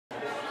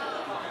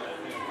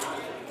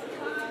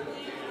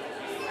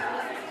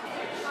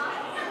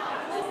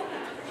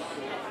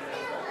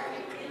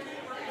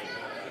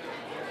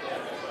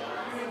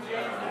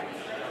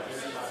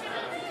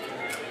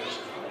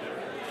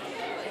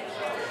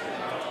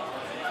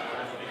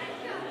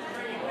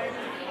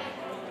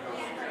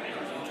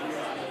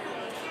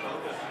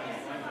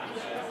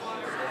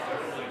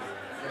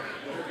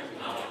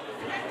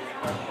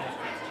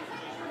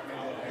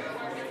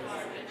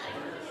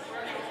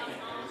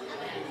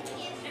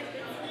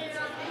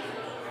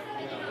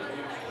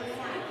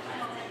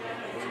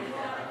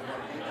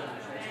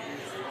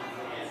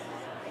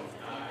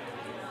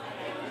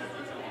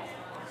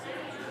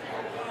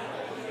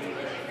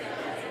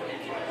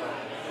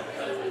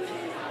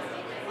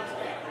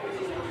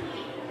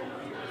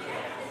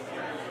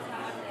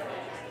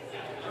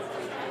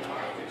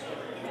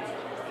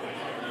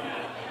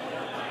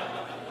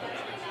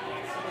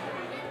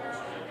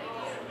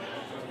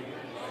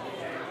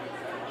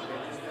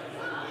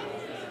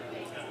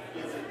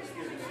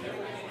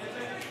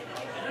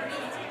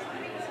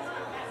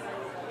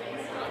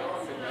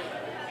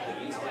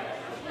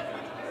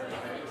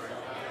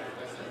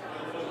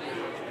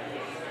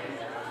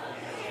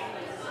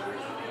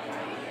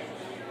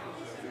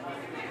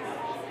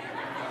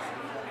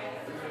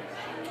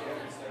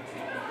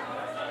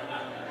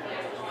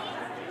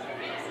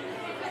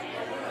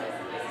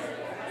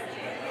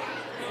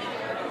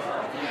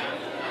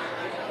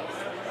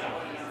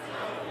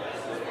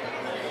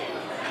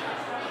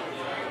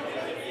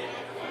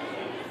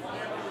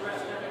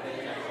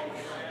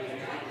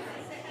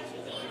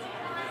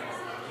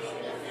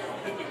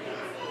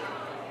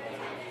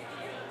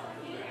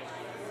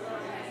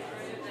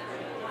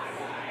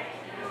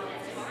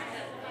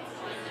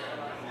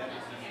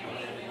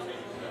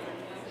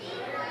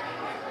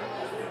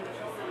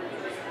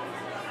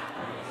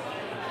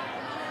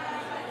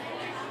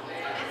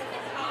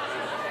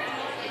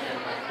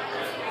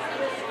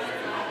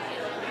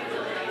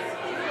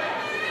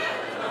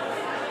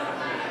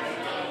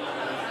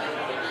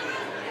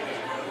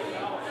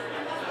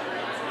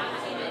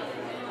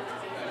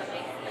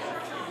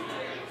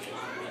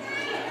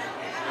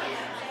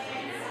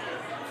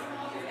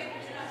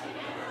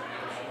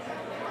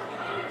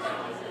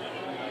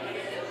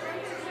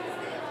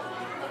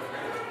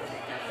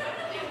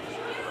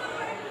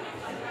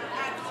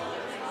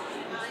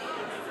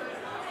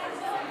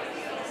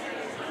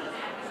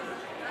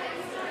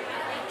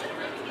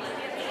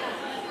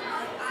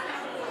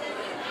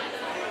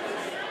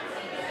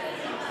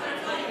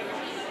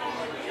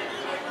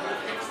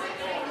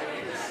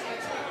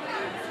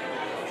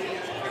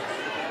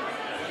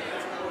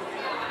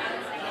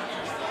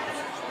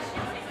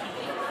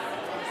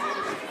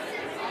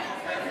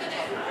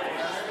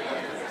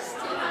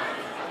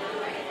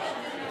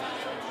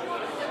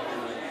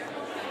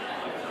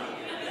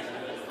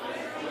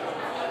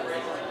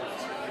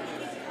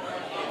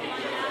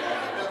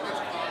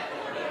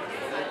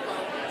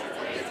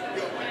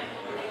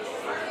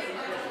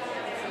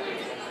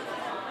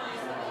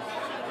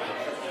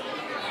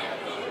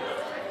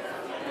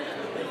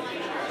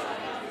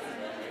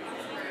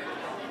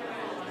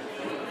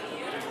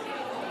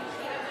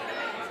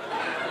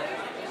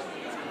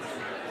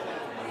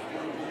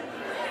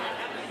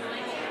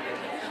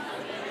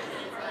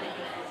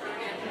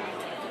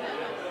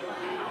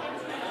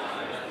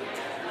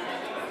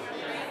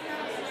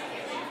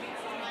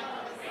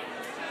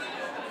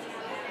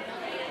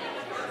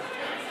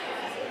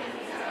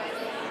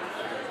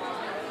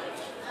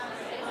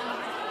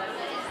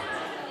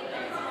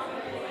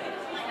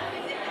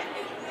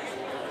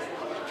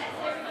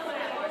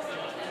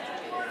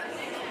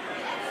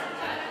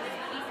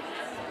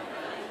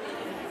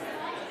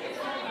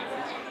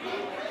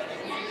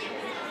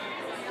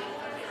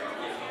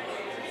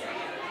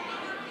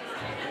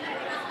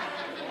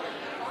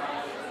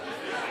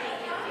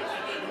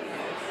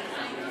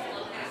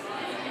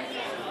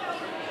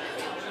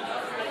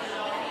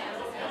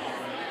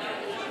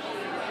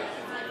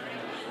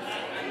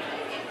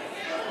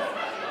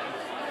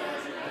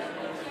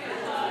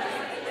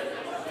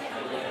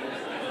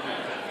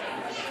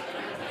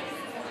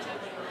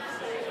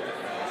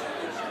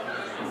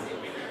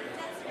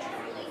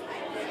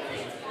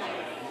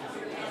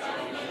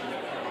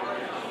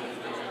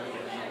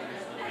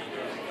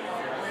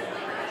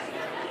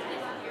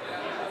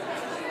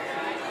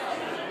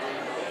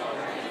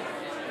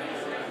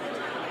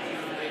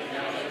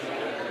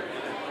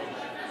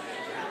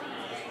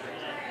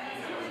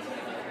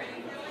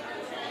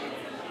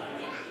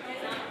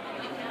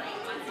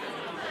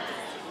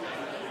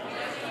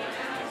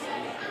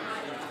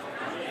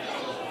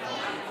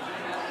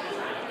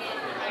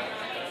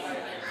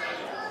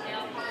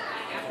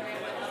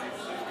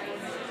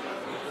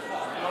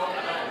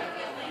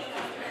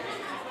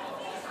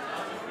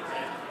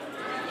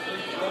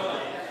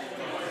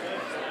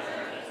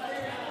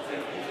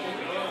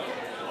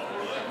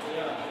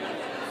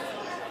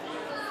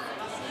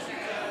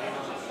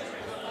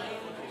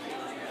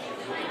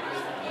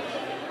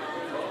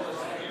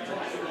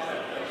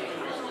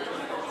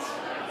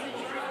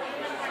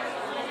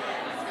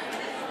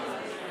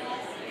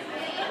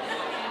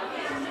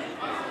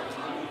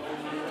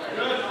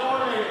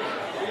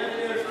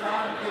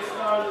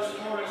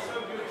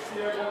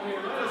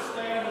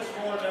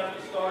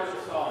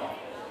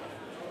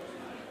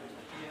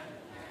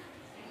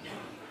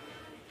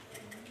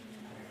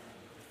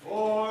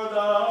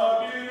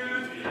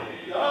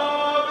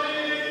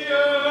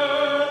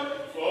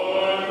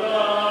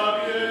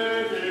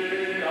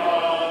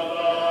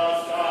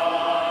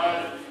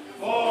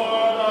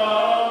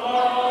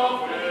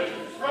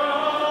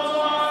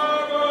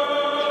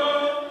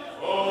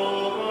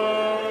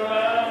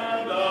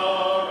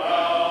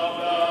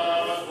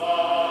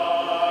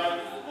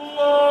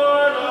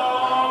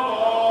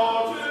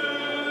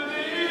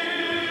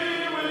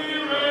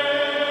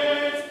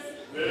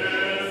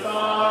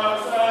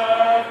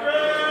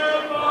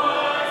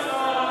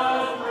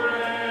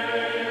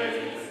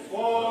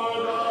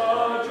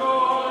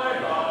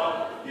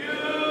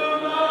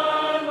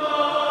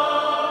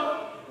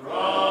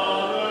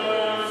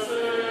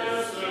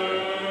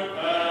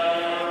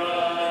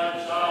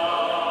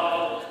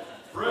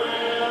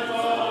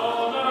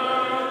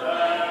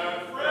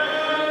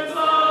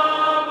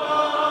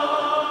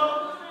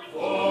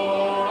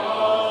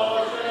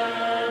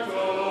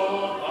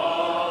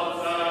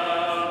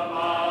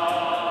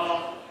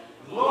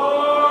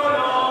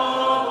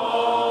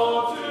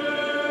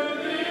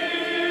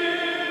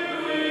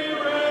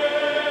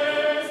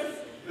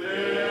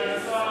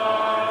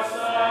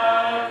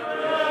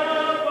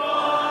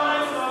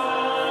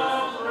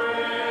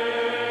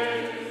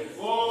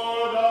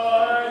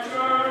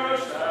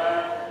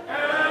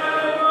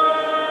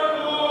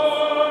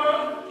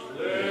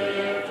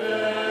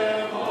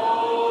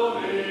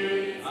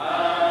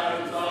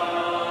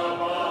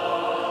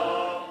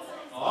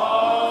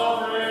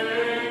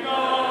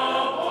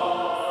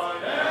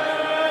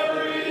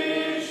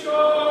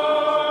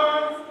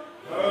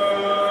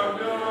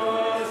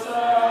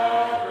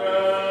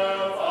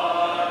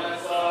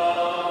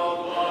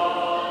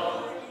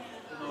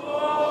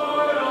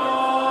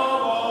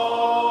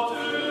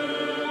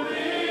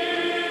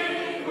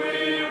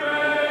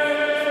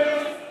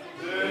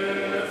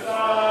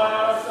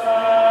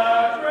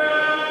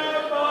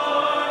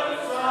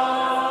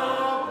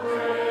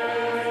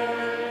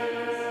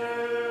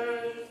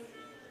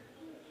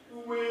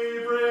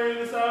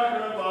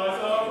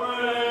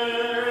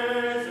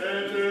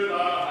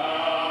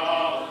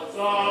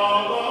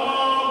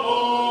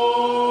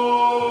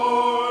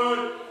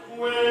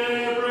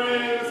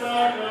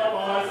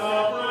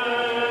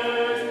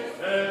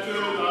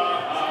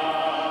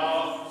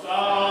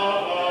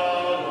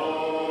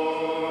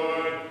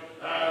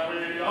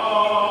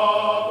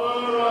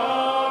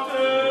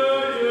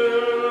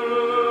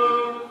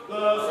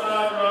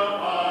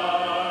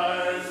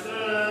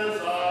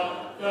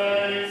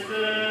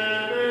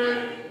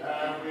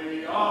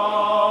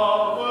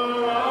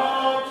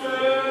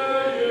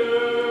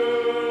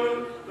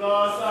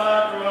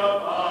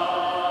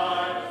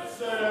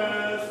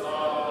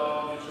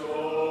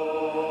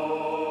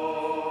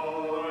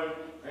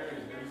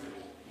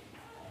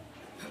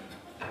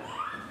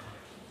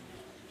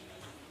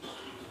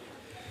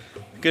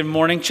Good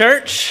morning,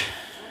 church.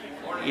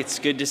 It's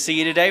good to see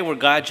you today. We're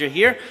glad you're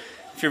here.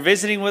 If you're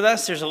visiting with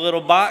us, there's a little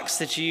box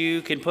that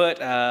you can put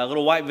a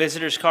little white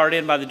visitor's card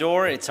in by the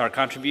door. It's our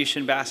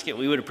contribution basket.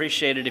 We would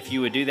appreciate it if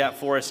you would do that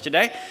for us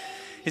today.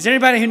 Is there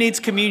anybody who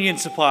needs communion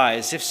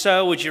supplies? If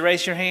so, would you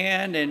raise your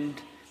hand and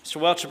Mr.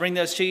 Welch will bring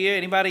those to you?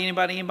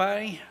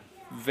 Anybody?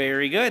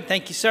 Very good.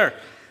 Thank you, sir.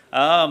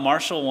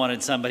 Marshall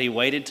wanted somebody.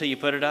 Waited till you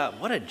put it up.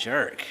 What a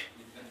jerk.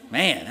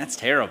 Man, that's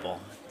terrible.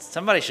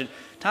 Somebody should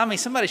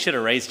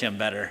have raised him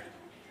better.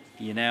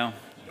 You know?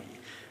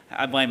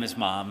 I blame his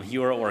mom.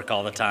 You were at work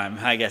all the time.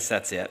 I guess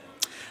that's it.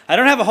 I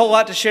don't have a whole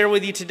lot to share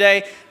with you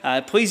today.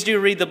 Please do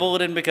read the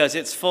bulletin because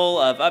it's full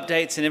of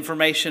updates and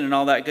information and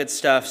all that good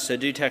stuff. So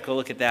do take a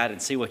look at that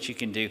and see what you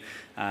can do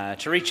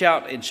to reach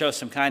out and show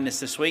some kindness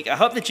this week. I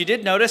hope that you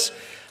did notice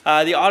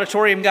the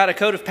auditorium got a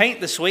coat of paint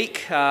this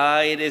week.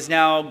 It is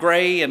now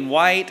gray and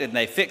white, and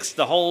they fixed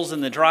the holes in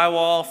the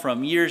drywall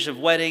from years of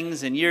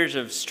weddings and years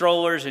of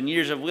strollers and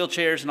years of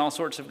wheelchairs and all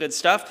sorts of good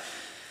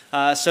stuff.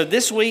 So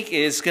this week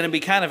is going to be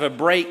kind of a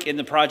break in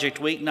the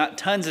project week. Not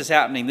tons is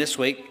happening this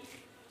week.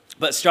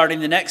 But starting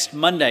the next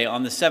Monday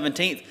on the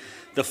 17th,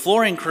 the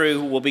flooring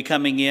crew will be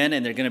coming in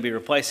and they're going to be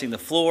replacing the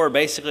floor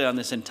basically on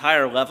this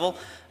entire level.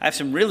 I have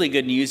some really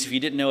good news if you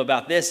didn't know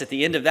about this. At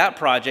the end of that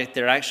project,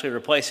 they're actually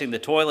replacing the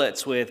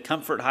toilets with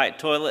comfort height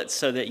toilets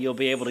so that you'll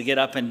be able to get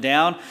up and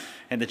down.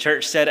 And the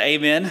church said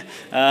amen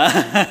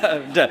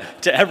to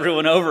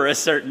everyone over a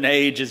certain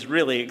age is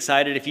really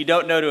excited. If you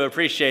don't know to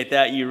appreciate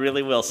that, you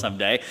really will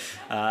someday.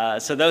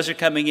 So those are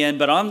coming in.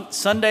 But on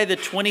Sunday the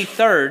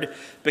 23rd,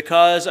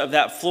 because of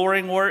that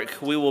flooring work,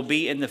 we will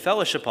be in the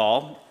fellowship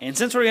hall. And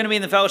since we're going to be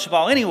in the fellowship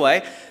hall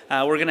anyway,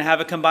 we're going to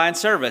have a combined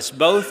service,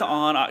 both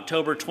on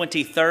October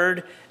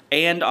 23rd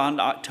and on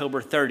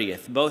October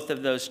 30th, both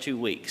of those 2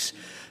 weeks.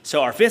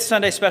 So our fifth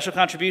Sunday special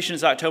contribution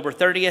is October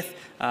 30th.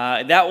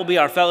 That will be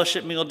our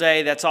fellowship meal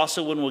day. That's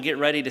also when we'll get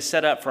ready to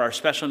set up for our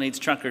special needs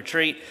trunk or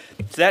treat.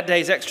 So that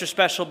day's extra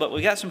special, but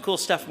we got some cool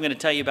stuff I'm going to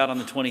tell you about on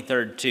the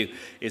 23rd too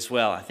as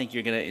well. I think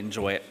you're going to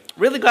enjoy it.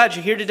 Really glad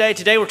you're here today.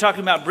 Today we're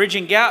talking about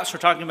bridging gaps. We're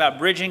talking about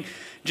bridging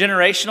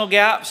generational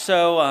gaps.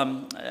 So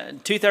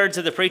 2/3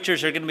 of the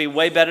preachers are going to be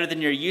way better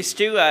than you're used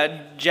to.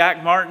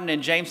 Jack Martin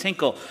and James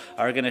Hinkle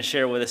are going to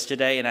share with us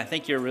today, and I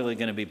think you're really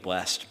going to be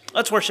blessed.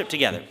 Let's worship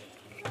together.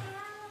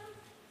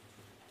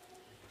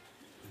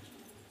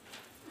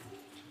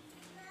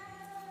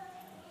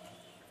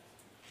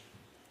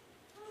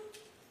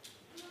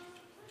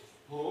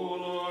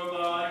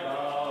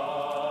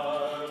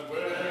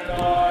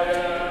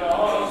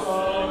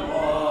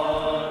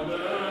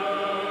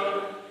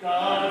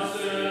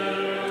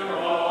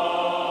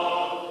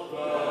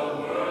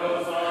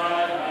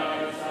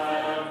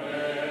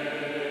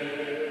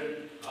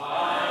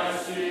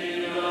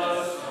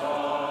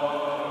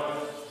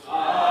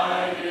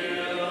 I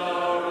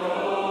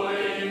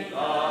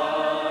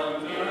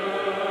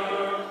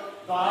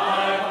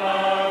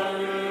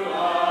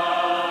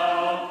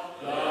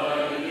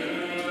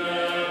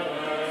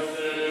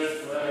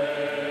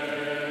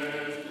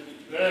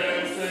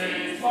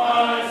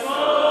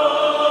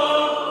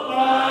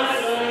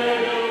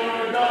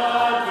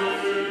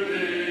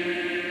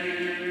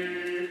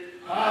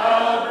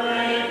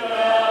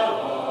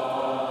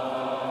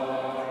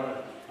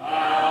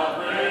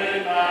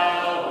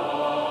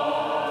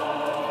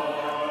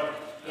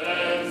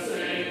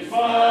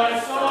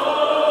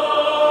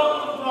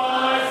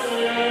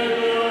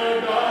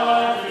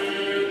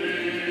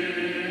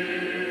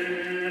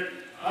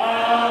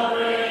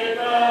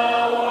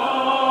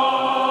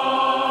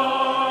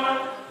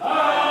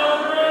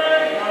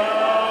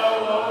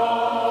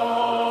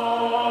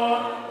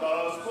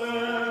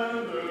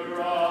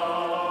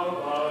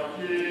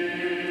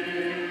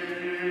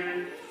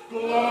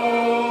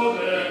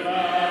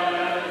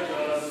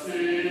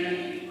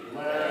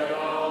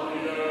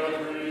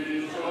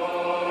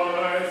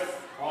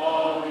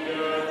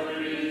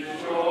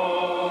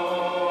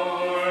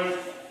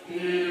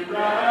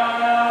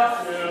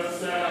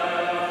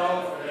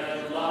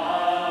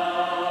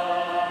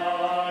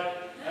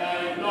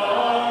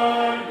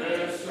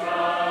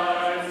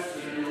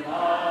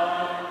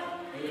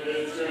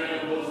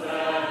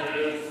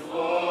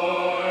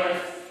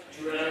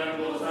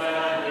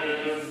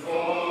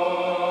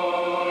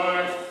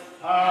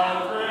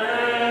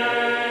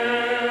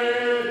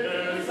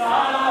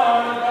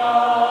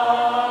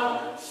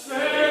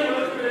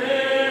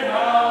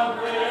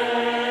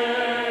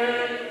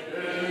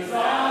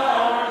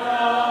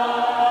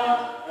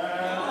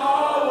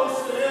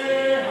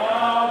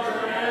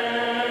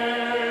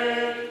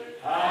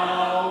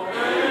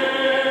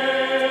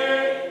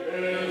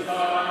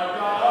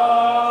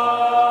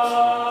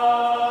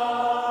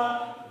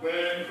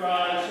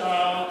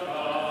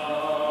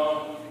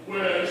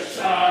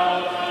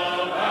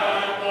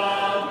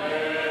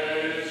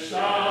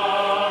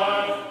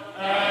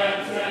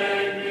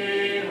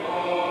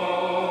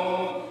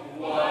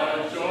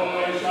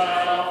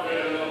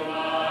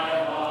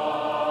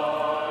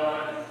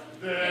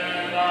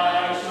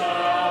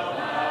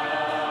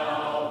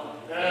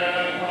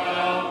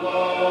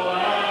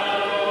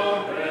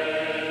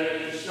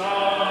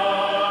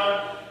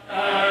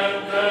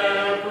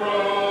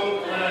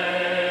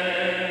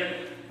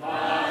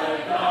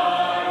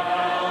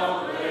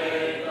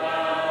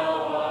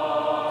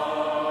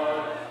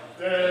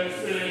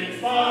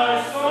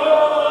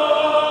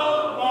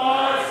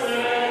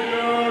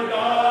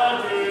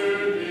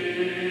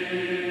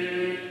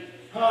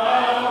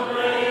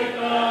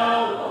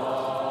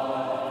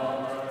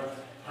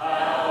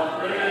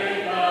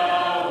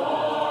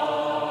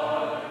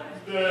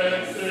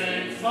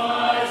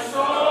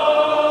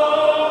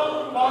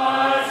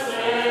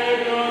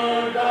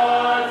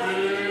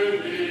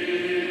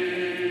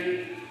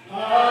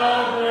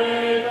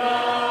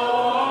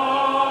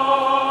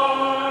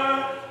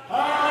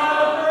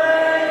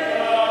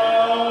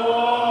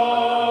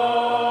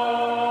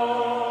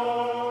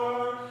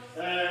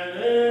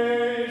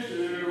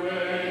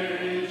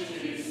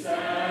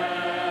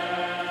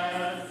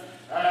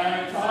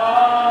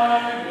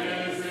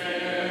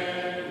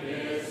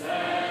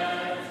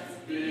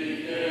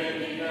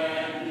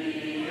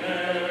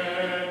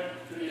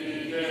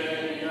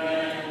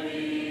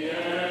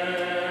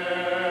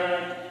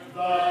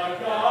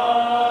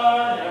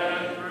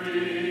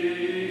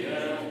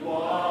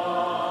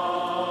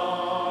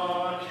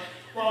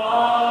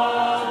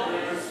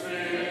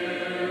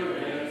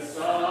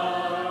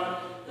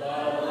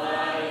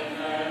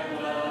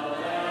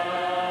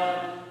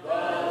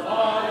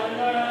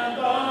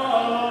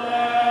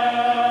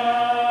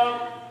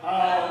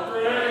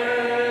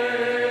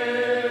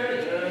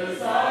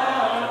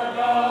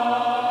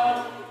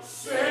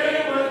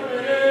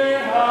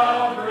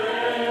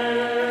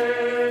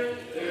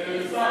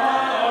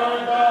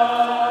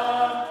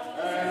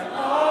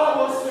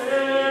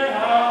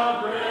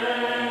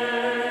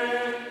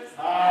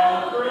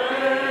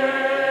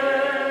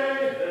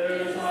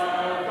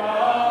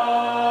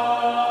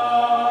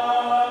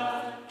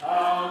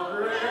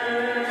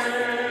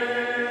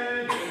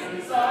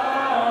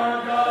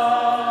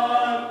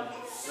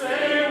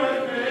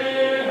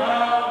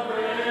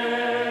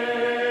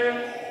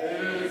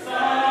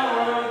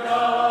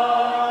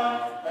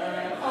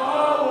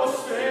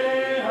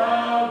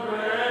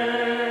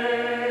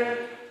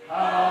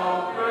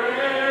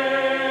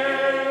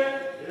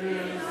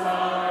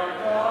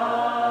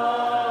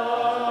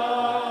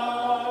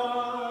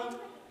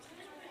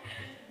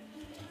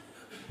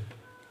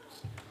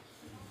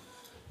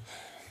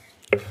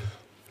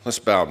Let's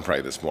bow and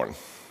pray this morning.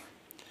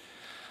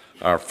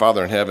 Our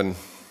Father in heaven,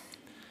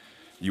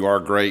 you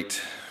are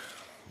great,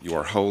 you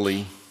are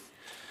holy,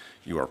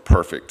 you are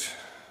perfect,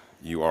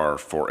 you are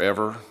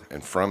forever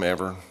and from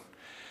ever,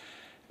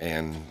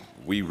 and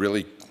we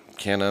really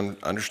can't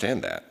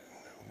understand that.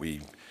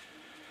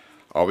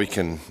 All we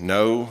can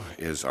know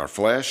is our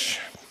flesh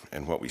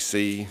and what we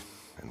see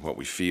and what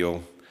we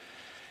feel,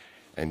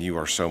 and you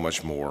are so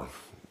much more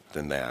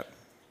than that.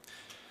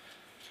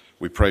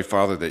 We pray,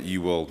 Father, that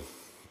you will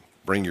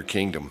bring your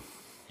kingdom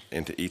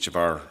into each of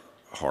our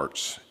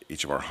hearts,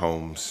 each of our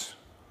homes,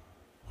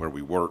 where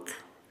we work,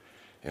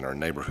 in our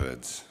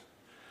neighborhoods.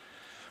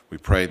 We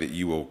pray that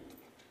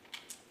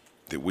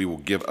we will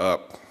give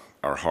up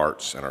our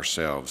hearts and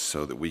ourselves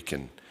so that we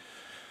can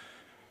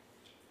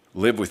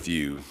live with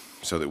you,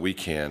 so that we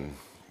can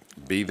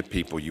be the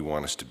people you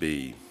want us to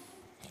be,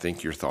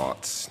 think your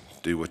thoughts,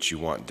 do what you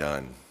want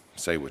done,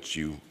 say what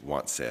you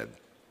want said.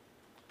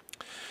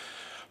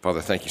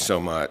 Father, thank you so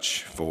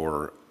much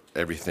for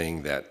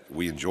everything that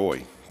we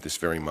enjoy this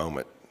very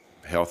moment,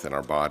 health in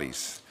our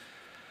bodies,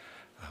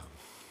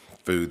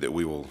 food that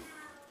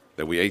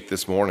we ate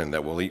this morning,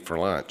 that we'll eat for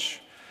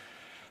lunch,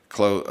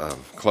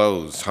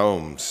 clothes,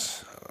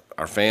 homes,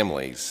 our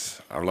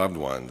families, our loved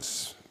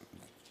ones,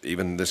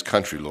 even this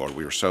country, Lord.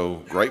 We are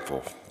so grateful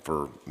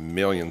for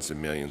millions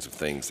and millions of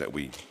things that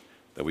we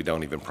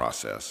don't even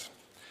process.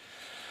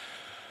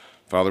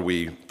 Father,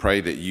 we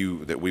pray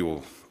that we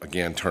will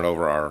again turn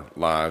over our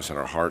lives and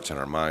our hearts and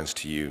our minds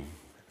to you,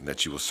 and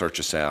that you will search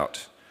us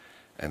out,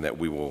 and that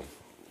we will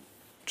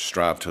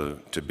strive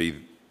to be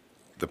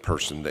the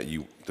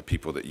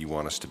people that you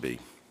want us to be.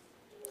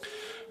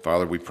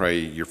 Father, we pray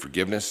your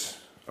forgiveness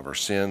of our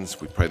sins.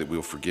 We pray that we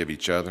will forgive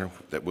each other,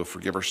 that we'll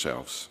forgive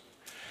ourselves.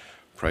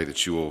 Pray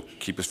that you will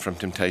keep us from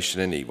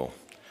temptation and evil,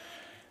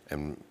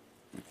 and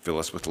fill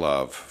us with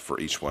love for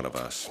each one of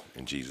us.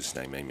 In Jesus'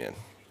 name, amen.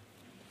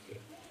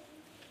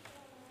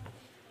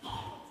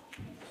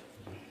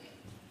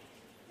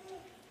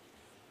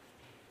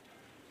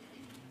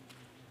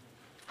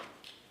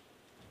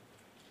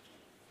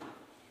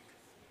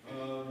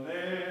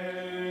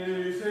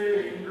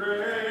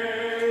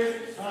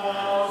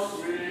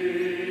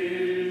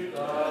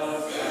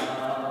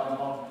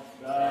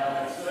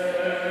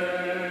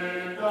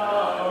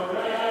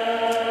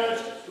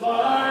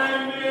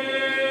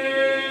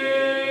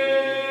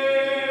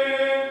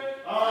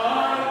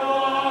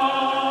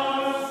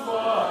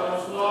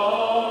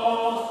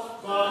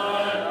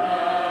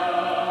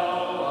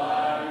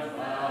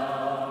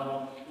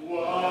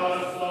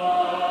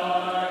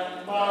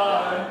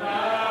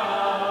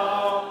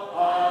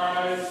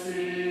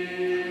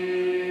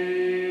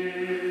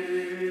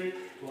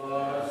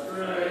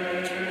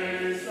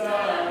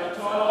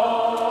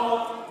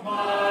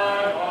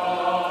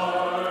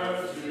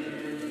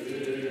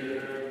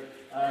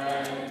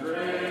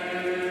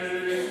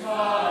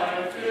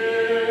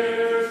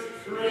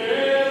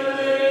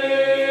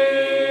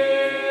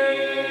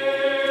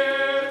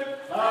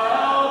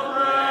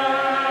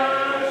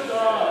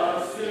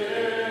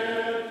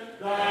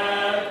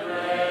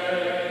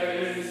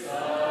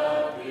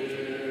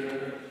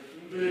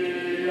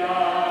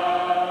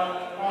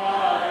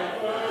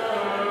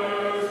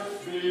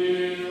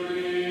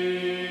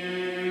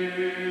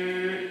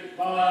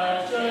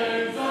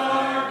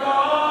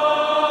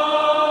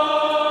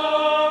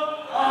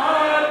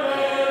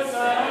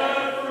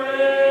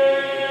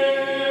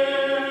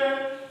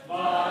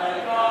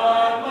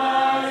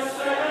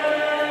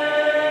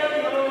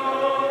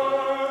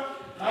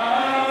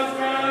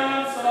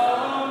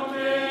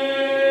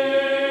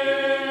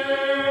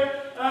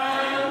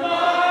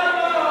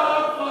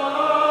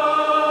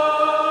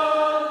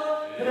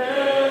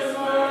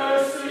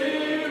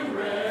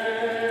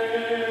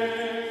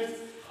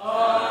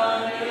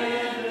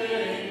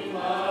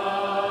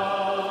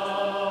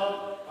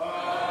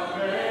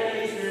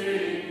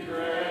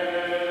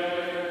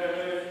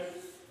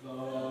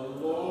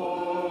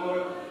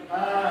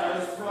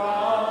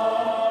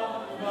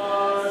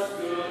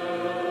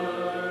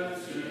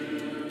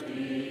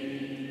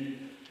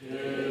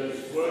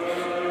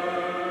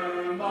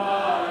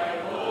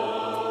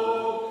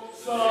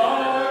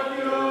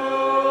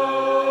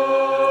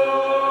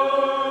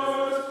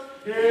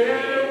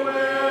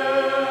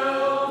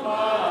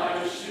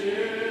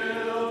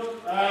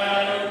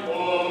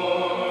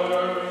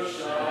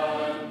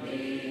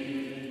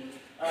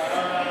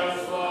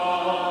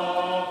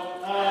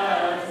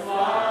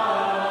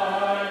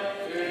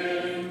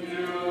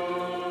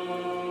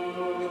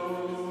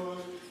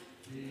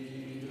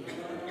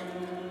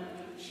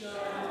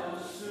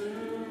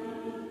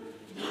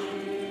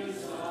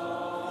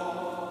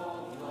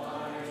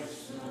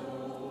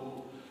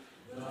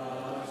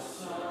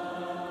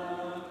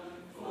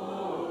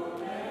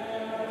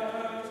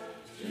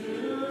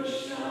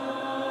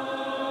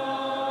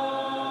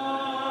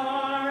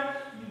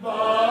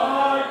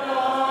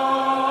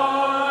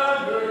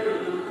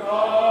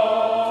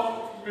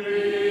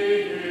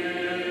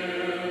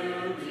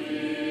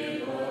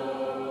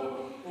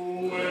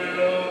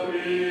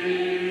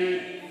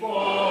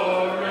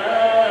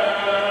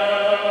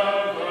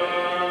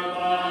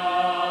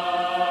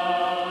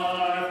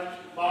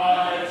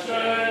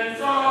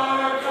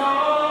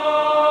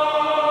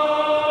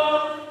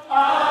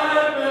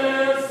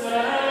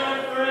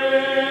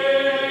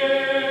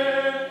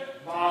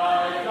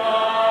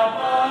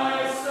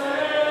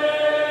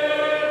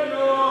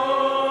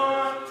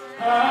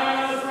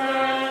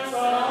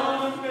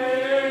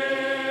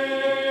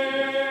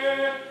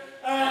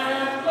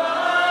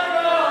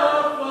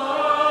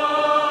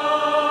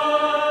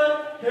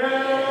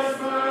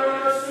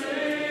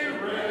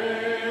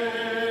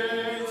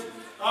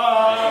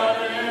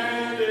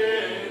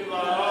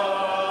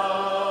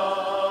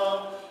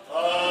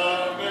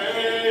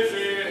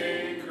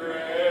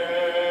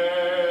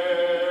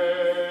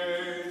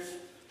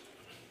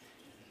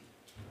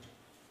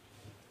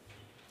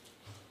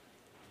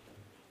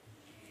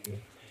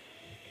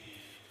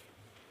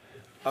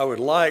 I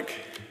would like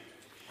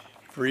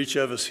for each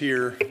of us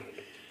here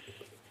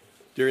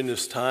during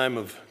this time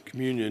of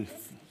communion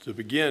to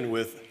begin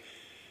with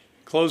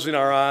closing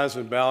our eyes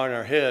and bowing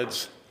our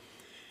heads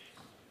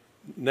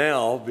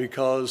now,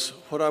 because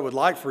what I would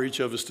like for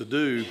each of us to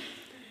do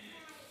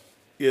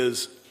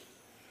is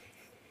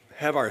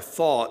have our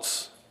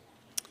thoughts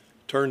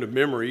turn to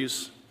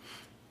memories,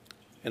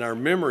 and our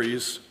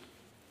memories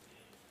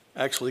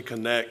actually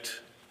connect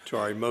to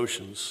our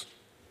emotions.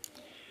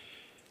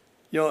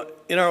 You know,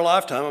 in our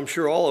lifetime, I'm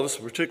sure all of us,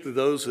 particularly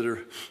those that are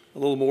a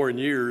little more in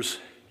years,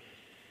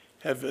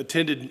 have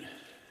attended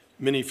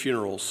many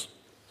funerals.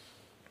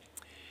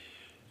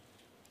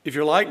 If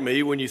you're like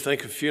me, when you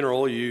think of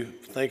funeral, you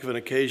think of an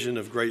occasion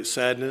of great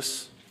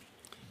sadness,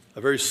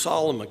 a very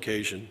solemn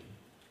occasion.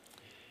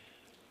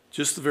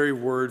 Just the very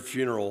word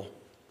funeral,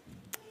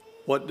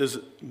 what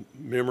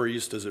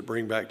memories does it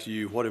bring back to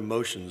you? What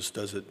emotions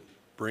does it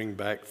bring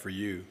back for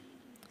you?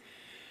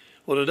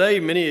 Well,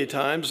 today, many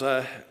times,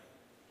 I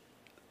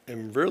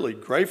am really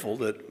grateful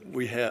that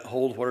we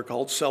hold what are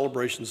called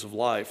celebrations of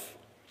life.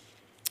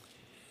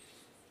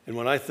 And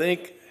when I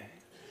think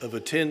of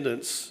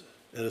attendance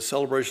at a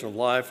celebration of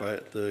life,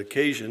 the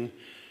occasion,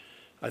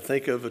 I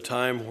think of a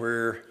time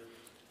where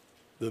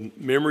the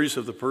memories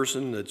of the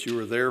person that you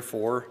were there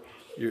for,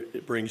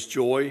 it brings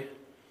joy,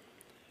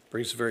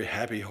 brings a very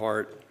happy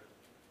heart,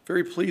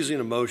 very pleasing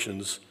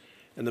emotions,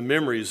 and the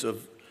memories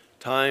of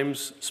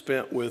times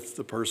spent with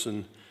the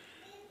person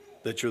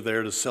that you're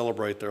there to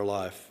celebrate their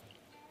life.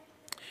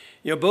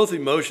 You know, both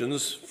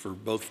emotions, for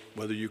both,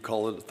 whether you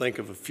think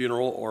of a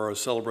funeral or a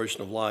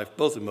celebration of life,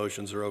 both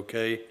emotions are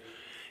okay.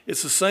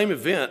 It's the same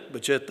event,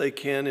 but yet they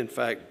can, in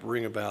fact,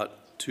 bring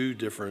about two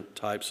different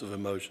types of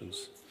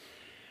emotions.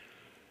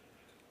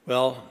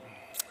 Well,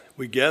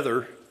 we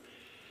gather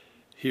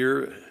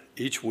here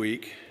each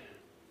week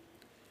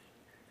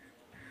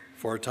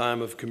for a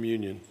time of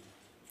communion.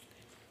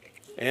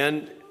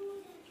 And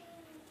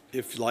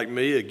if, like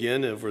me,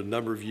 again, over a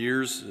number of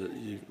years,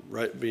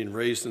 being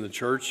raised in the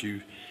church,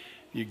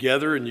 you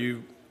gather and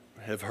you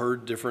have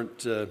heard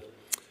different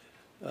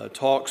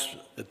talks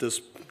at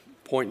this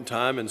point in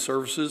time in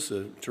services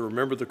to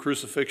remember the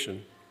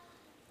crucifixion.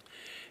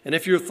 And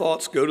if your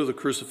thoughts go to the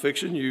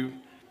crucifixion, you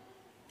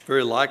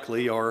very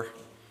likely are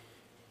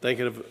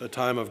thinking of a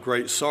time of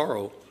great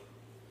sorrow,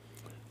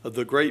 of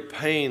the great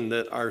pain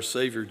that our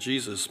Savior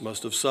Jesus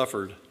must have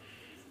suffered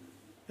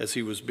as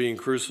he was being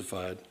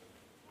crucified.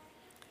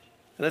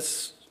 And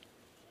that's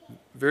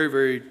very,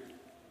 very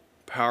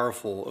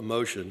powerful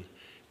emotion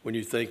when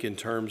you think in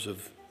terms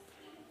of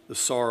the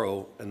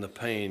sorrow and the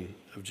pain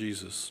of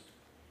Jesus.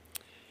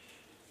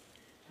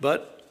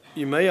 But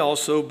you may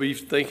also be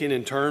thinking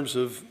in terms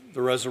of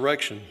the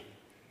resurrection.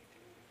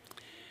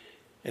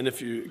 And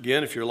if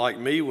you're like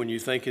me, when you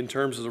think in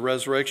terms of the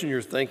resurrection,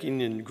 you're thinking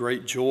in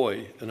great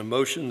joy, an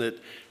emotion that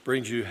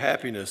brings you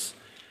happiness,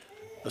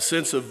 a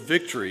sense of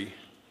victory.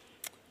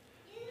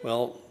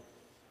 Well,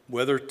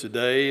 whether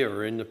today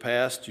or in the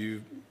past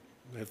you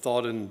have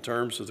thought in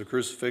terms of the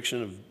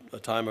crucifixion of a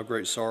time of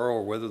great sorrow,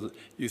 or whether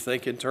you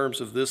think in terms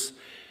of this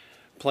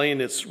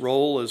playing its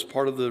role as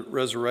part of the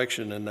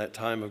resurrection and that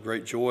time of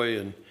great joy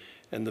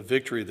and the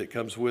victory that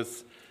comes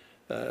with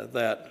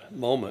that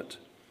moment.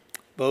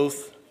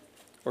 Both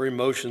are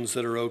emotions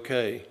that are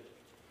okay.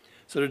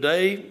 So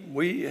today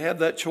we have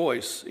that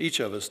choice, each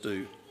of us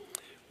do,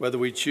 whether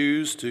we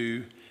choose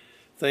to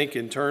think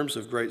in terms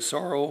of great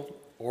sorrow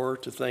or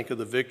to think of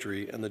the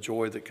victory and the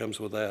joy that comes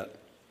with that.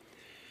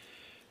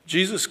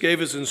 Jesus gave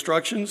his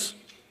instructions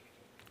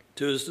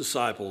to his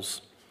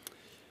disciples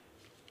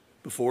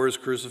before his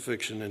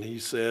crucifixion, and he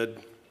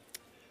said,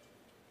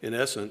 in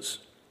essence,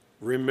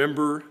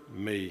 remember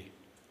me.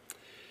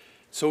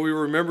 So we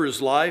remember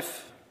his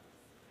life,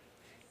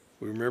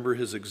 we remember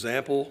his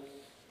example,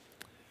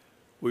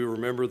 we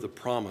remember the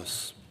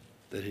promise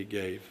that he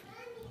gave.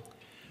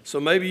 So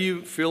maybe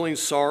you're feeling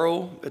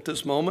sorrow at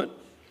this moment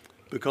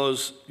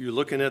because you're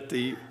looking at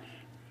the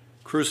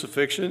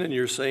crucifixion and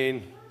you're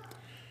saying,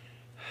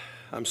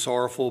 I'm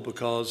sorrowful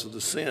because of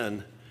the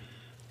sin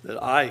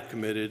that I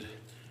committed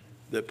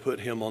that put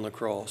him on the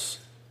cross.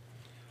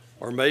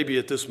 Or maybe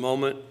at this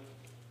moment,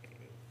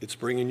 it's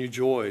bringing you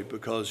joy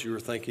because you're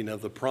thinking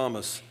of the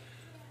promise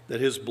that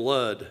his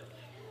blood,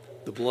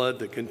 the blood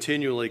that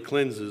continually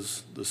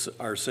cleanses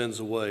our sins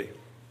away.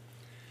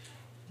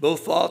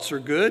 Both thoughts are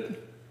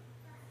good,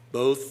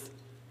 both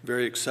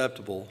very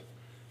acceptable,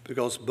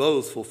 because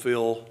both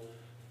fulfill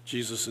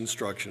Jesus'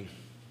 instruction.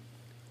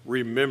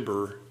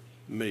 Remember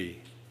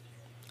me.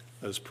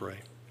 Let's pray.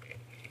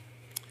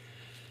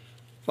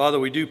 Father,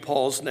 we do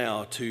pause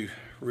now to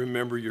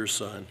remember your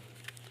Son.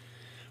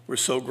 We're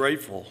so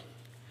grateful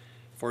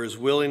for his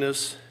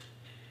willingness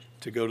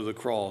to go to the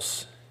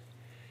cross,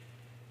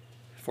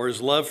 for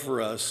his love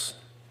for us,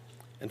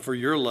 and for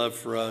your love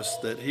for us,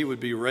 that he would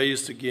be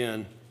raised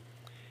again,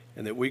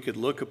 and that we could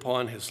look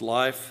upon his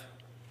life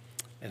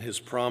and his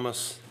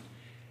promise,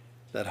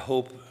 that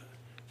hope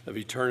of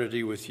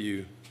eternity with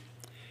you.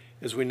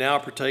 As we now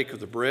partake of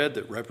the bread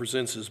that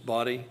represents his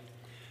body,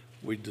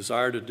 we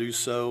desire to do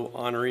so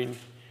honoring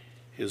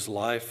his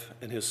life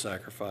and his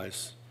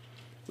sacrifice.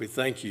 We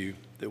thank you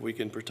that we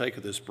can partake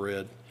of this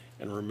bread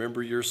and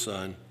remember your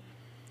Son,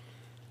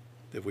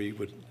 that we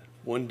would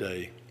one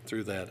day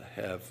through that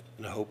have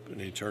a hope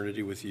and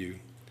eternity with you.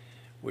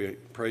 We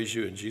praise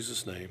you in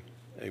Jesus' name.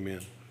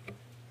 Amen.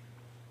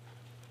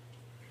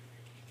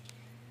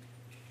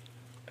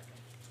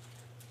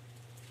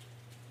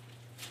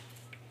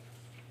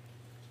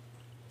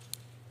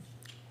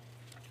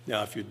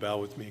 Now, if you'd bow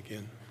with me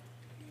again.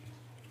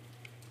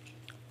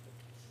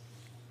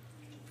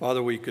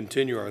 Father, we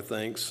continue our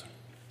thanks.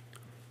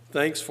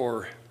 Thanks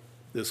for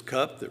this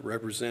cup that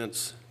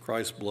represents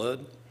Christ's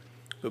blood,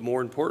 but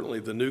more importantly,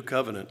 the new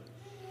covenant,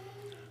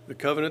 the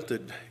covenant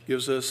that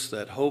gives us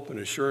that hope and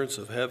assurance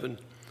of heaven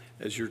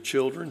as your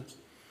children.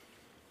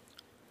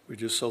 We're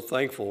just so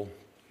thankful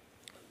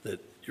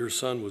that your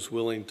Son was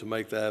willing to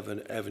make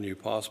that avenue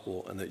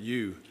possible and that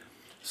you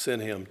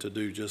sent him to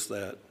do just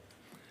that.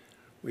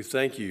 We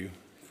thank you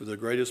for the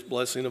greatest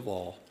blessing of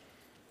all,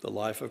 the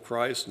life of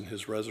Christ and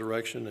his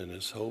resurrection and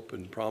his hope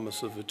and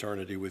promise of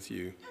eternity with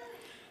you.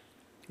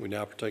 We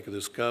now partake of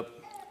this cup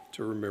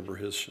to remember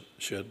his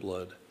shed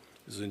blood.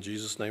 It is in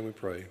Jesus' name we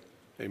pray.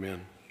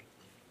 Amen.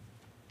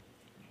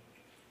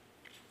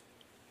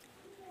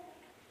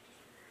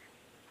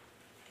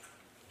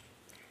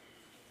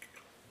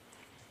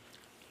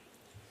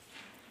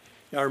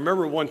 Now, I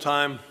remember one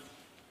time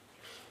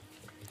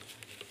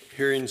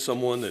hearing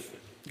someone that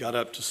got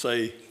up to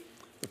say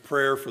the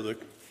prayer for the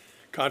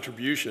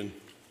contribution.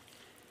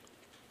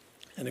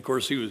 And of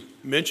course, he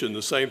mentioned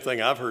the same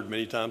thing I've heard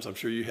many times, I'm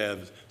sure you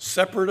have,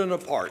 separate and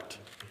apart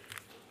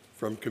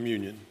from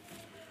communion.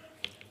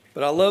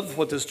 But I love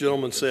what this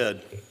gentleman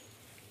said,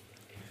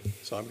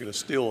 so I'm going to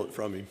steal it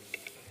from him.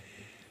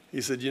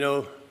 He said,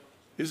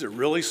 is it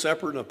really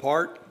separate and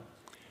apart?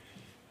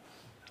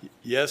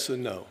 Yes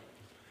and no.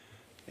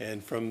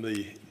 And from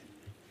the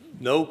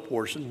no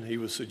portion, he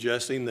was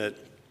suggesting that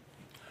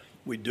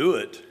we do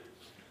it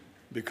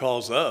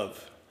because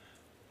of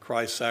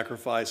Christ's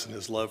sacrifice and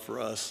his love for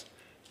us,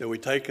 that we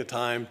take a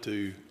time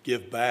to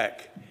give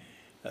back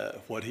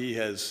what he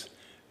has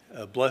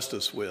blessed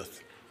us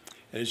with.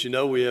 And as you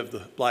know, we have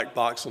the black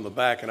box on the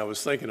back, and I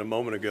was thinking a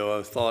moment ago,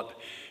 I thought,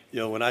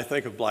 when I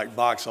think of black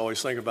box, I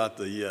always think about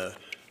the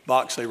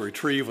box they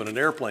retrieve when an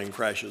airplane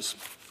crashes.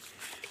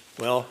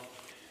 Well,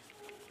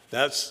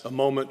 that's a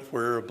moment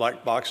where a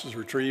black box is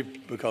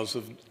retrieved because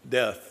of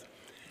death.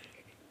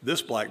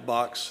 This black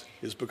box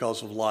is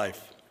because of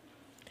life.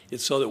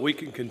 It's so that we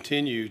can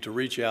continue to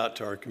reach out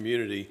to our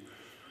community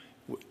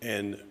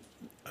and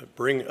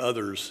bring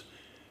others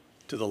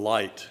to the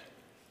light,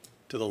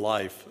 to the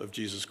life of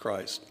Jesus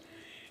Christ.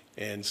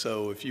 And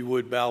so if you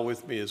would bow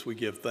with me as we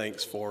give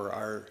thanks for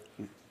our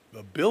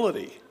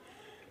ability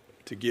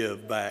to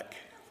give back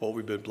what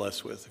we've been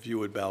blessed with. If you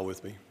would bow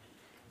with me.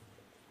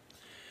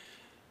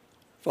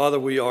 Father,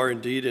 we are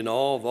indeed in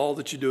awe of all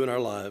that you do in our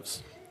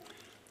lives.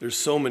 There's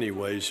so many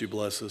ways you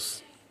bless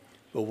us,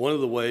 but one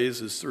of the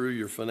ways is through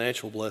your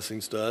financial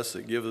blessings to us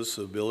that give us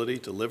the ability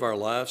to live our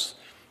lives,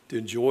 to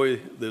enjoy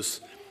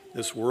this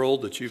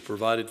world that you've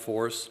provided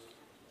for us,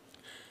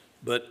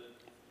 but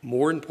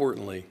more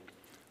importantly,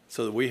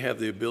 so that we have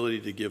the ability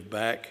to give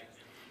back,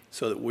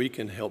 so that we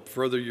can help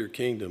further your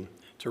kingdom,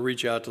 to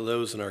reach out to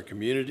those in our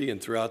community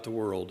and throughout the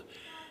world,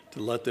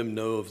 to let them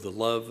know of the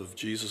love of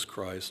Jesus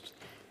Christ.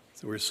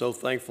 So we're so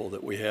thankful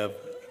that we have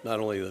not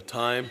only the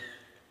time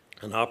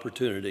and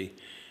opportunity,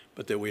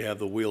 but that we have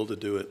the will to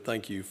do it.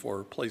 Thank you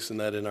for placing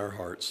that in our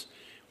hearts.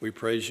 We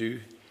praise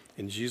you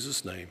in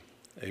Jesus' name.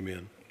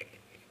 Amen.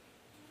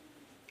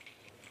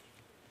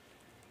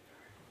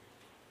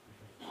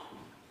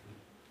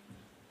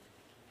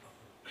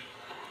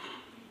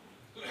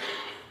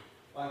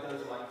 Like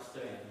those like to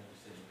stand.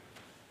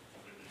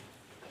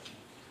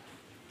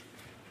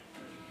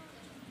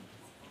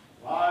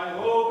 My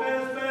hope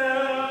is built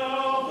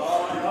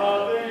on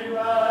nothing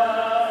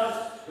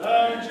less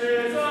than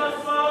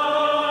Jesus'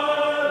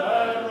 blood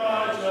and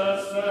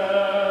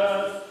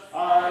righteousness.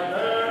 I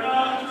dare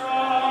not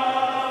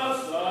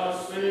trust the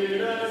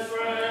sweetest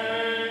frame.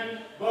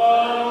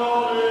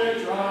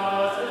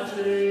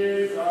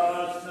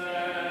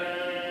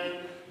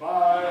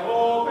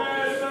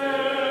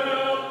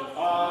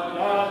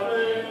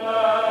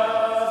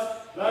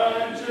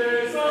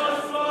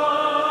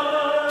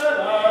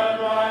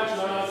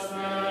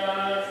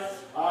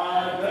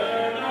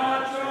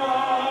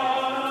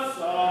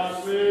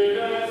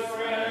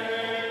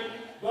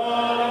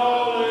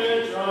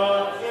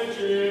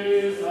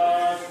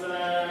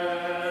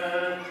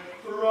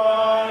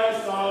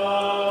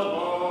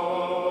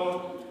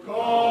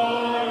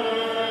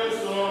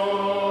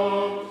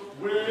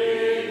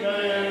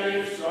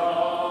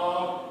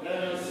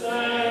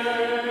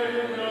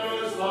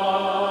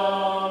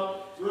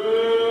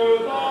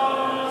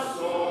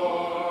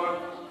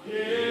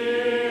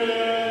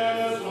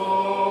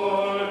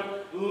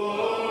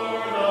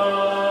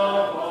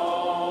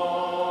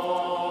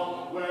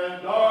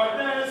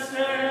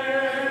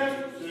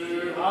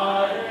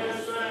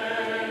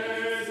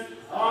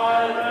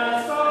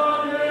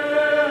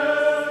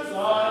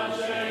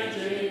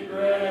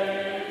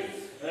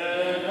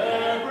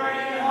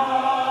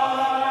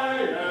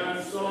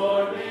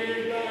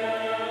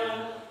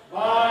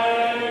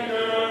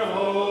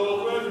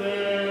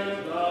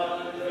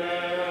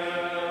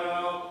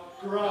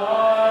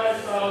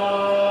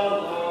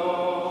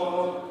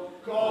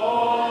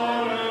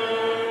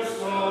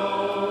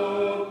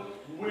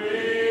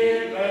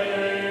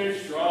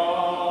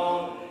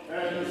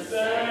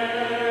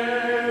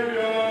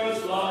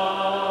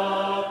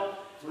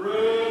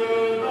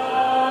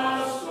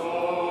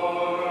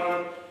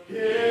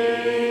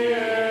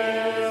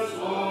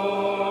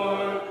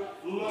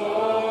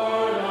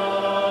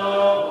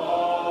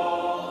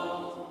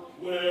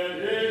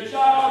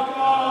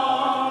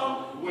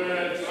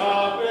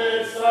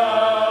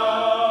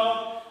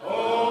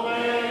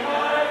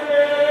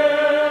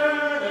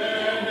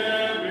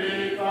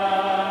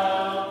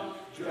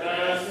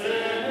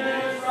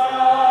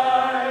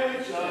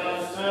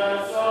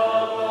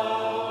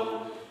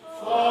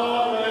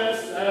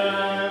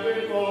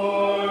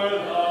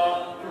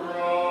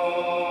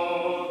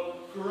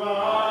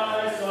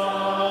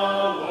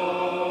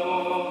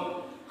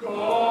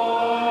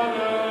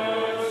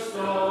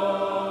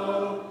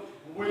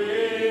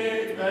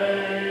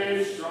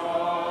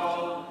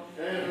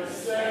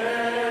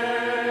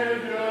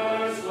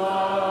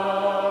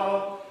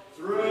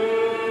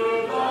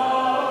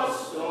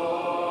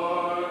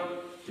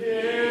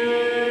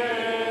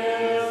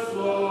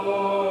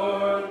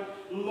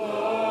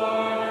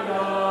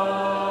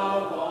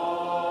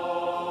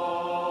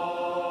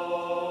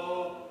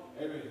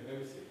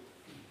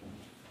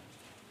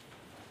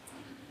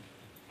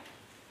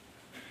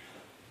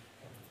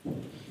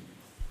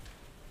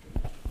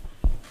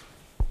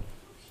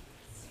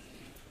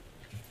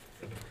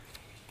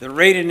 The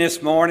reading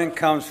this morning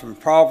comes from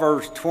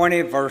Proverbs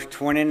 20, verse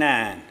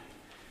 29.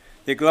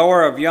 The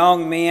glory of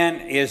young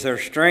men is their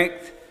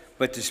strength,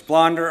 but the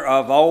splendor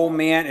of old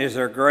men is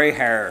their gray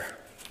hair.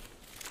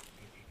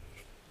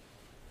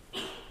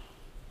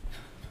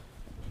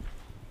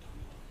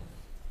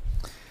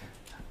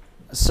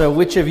 So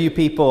which of you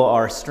people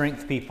are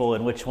strength people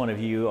and which one of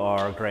you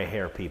are gray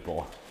hair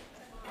people?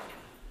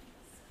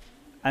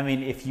 I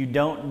mean, if you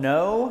don't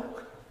know,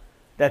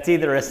 that's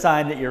either a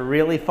sign that you're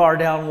really far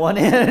down one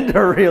end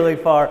or really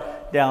far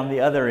down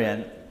the other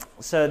end.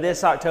 So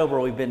this October,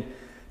 we've been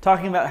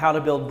talking about how to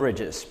build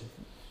bridges.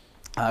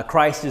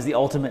 Christ is the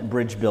ultimate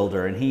bridge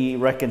builder, and he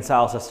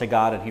reconciles us to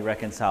God and he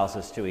reconciles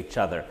us to each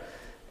other.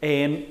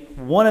 And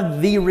one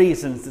of the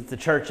reasons that the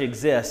church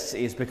exists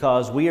is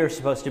because we are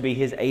supposed to be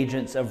his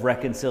agents of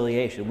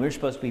reconciliation. We're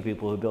supposed to be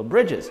people who build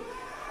bridges.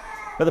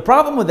 But the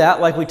problem with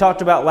that, like we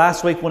talked about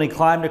last week when he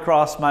climbed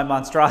across my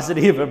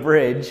monstrosity of a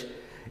bridge,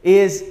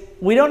 is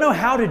we don't know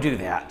how to do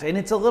that, and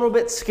it's a little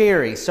bit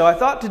scary. So I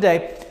thought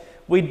today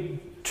we'd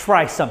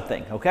try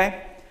something,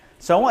 okay?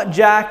 So I want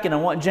Jack and I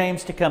want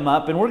James to come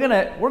up, and we're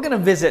gonna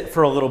visit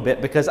for a little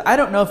bit, because I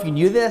don't know if you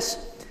knew this,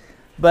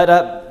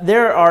 but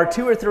there are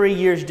 2 or 3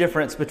 years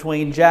difference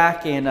between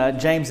Jack and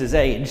James's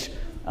age.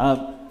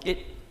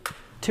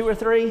 2 or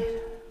 3?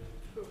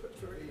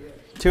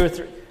 2 or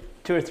 3.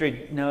 2 or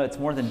 3. No, it's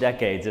more than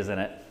decades, isn't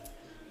it?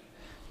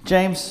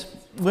 James,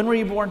 when were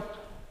you born?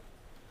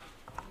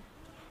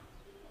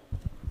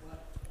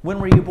 When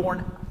were you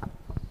born?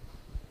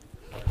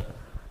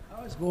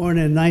 I was born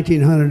in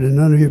 1900, and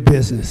none of your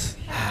business.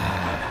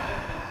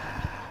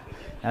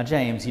 Now,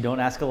 James, you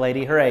don't ask a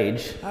lady her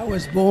age. I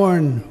was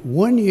born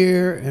 1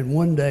 year and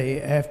 1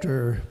 day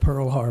after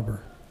Pearl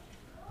Harbor.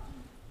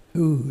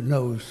 Who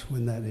knows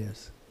when that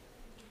is?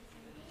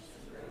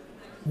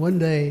 1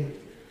 day.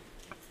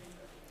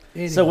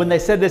 Anyway. So when they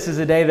said this is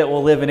a day that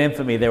will live in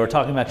infamy, they were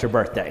talking about your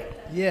birthday.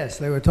 Yes,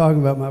 they were talking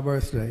about my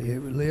birthday.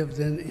 It lives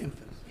in infamy.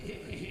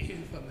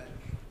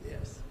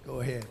 Yes,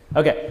 go ahead.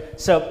 Okay,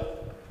 so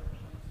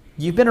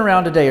you've been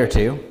around a day or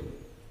two.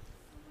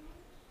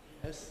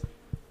 Yes.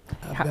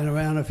 I've been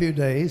around a few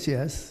days,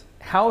 yes.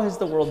 How has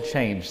the world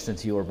changed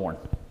since you were born?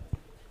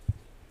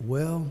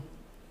 Well,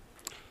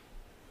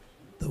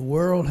 the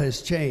world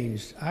has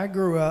changed. I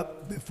grew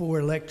up before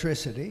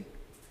electricity.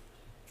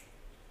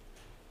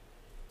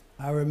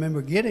 I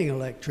remember getting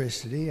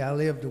electricity. I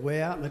lived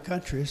way out in the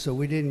country, so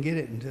we didn't get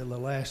it until the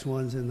last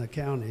ones in the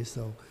county.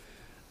 So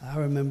I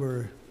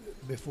remember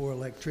before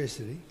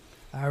electricity.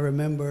 I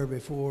remember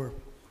before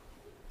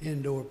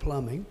indoor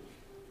plumbing.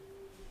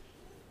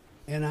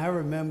 And I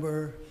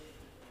remember,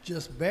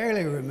 just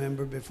barely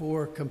remember,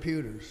 before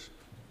computers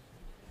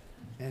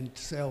and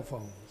cell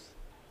phones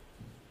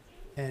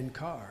and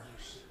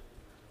cars.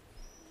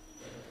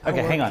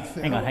 Okay, hang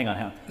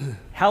on.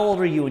 How old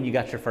were you when you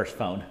got your first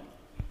phone?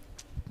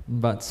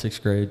 About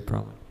 6th grade,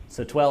 probably.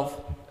 So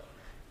 12?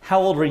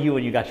 How old were you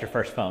when you got your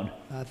first phone?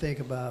 I think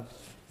about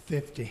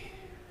 50.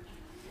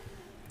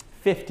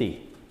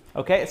 50.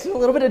 Okay, it's a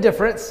little bit of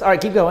difference. All right,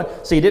 keep going.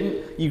 So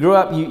you grew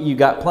up, you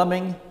got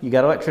plumbing, you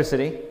got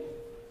electricity.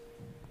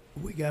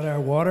 We got our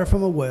water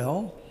from a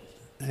well,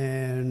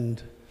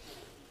 and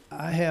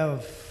I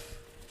have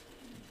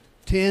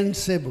 10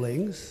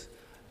 siblings.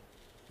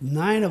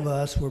 9 of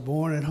us were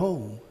born at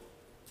home,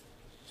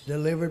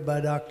 delivered by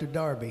Dr.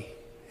 Darby.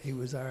 He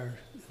was our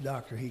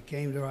doctor. He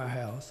came to our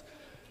house.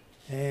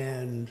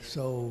 And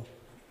so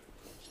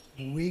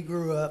we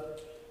grew up.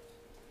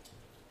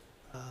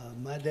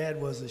 My dad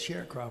was a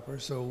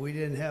sharecropper, so we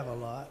didn't have a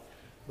lot.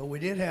 But we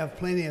did have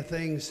plenty of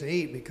things to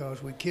eat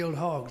because we killed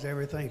hogs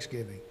every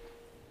Thanksgiving.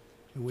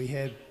 And we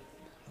had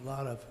a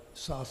lot of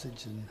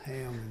sausage and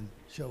ham and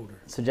shoulder.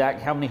 So Jack,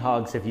 how many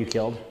hogs have you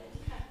killed?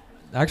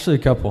 Actually, a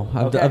couple.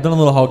 I've Okay. done a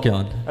little hog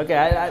killing. Okay,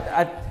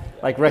 I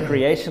like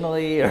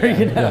recreationally, or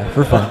you know. Yeah,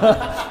 for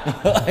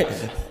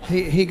fun.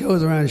 He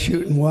goes around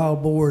shooting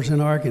wild boars in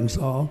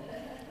Arkansas.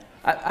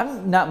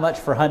 I'm not much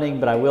for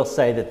hunting, but I will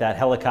say that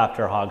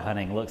helicopter hog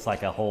hunting looks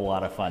like a whole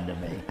lot of fun to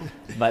me.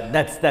 But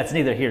that's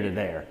neither here nor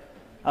there.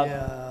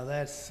 Yeah,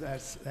 that's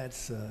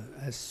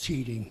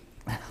cheating.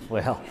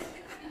 Well,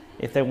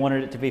 if they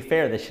wanted it to be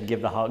fair, they should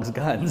give the hogs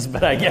guns.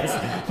 But I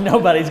guess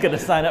nobody's going to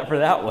sign up for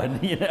that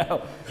one. You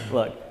know,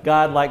 look,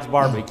 God likes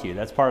barbecue.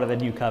 That's part of the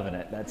new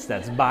covenant.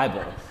 That's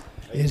Bible.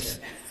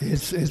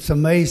 It's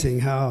amazing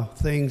how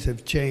things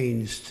have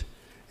changed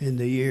in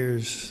the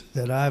years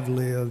that I've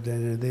lived,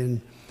 and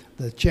then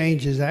the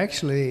changes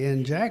actually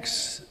in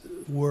Jack's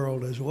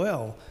world as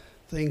well.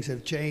 Things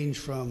have changed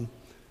from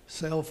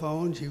cell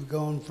phones. You've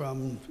gone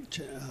from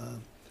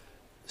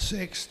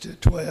 6 to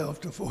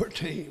 12 to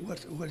 14.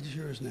 What is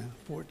yours now?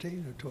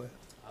 14 or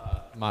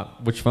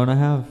 12? Which phone I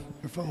have?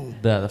 Your phone.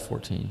 The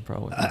 14,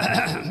 probably.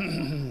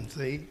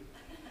 See,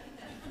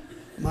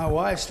 my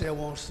wife still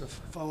wants the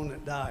phone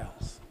that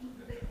dials.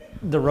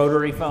 The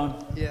rotary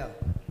phone? Yeah.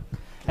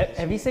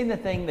 Have you seen the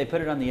thing, they put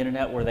it on the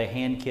internet where they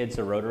hand kids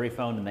a rotary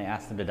phone and they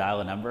ask them to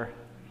dial a number?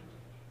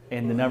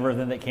 And the number of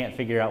them that can't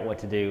figure out what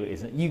to do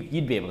isn't,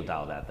 you'd be able to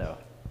dial that though.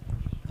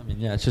 mean,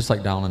 yeah, it's just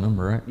like dialing a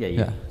number, right? Yeah,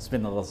 you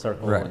spin the little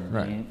circle. Right, and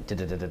right.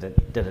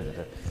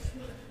 da-da-da-da-da-da-da-da.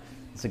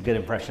 It's a good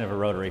impression of a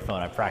rotary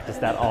phone. I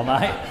practiced that all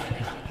night.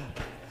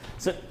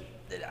 So,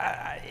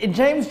 and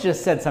James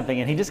just said something,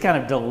 and he just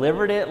kind of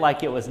delivered it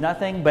like it was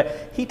nothing.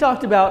 But he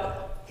talked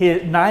about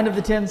 9 of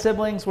the 10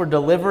 siblings were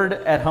delivered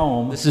at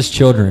home. This is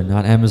children,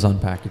 not Amazon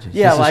packages.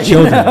 Yeah, this like, is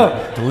children you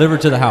know.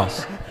 delivered to the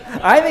house.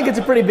 I think it's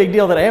a pretty big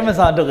deal that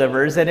Amazon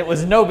delivers, and it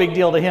was no big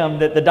deal to him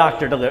that the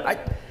doctor delivered.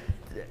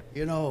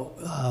 You know,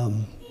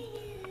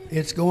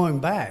 it's going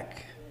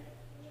back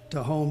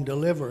to home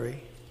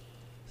delivery.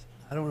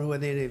 I don't know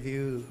whether any of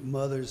you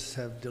mothers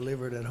have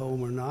delivered at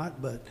home or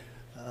not, but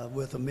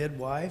with a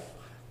midwife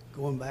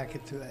going back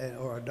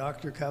or a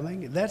doctor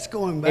coming, that's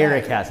going back.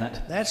 Eric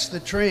hasn't. That's the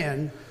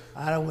trend.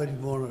 I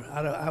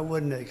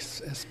wouldn't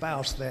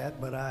espouse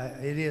that, but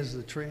it is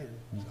the trend.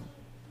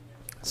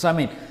 So I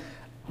mean,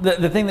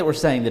 the thing that we're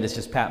saying that is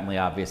just patently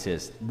obvious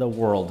is the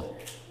world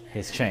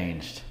has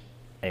changed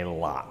a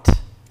lot.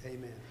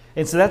 Amen.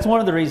 And so that's one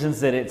of the reasons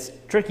that it's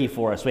tricky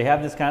for us. We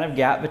have this kind of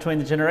gap between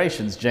the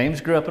generations.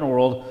 James grew up in a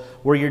world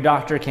where your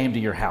doctor came to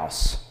your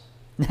house.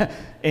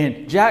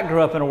 And Jack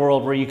grew up in a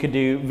world where you could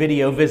do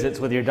video visits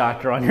with your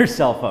doctor on your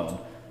cell phone.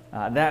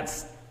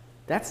 That's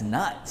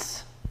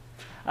nuts.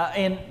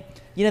 And,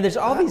 you know, there's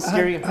all these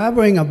stereotypes. I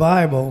bring a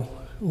Bible.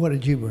 What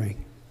did you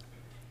bring?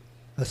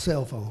 A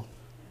cell phone.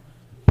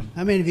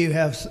 How many of you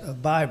have a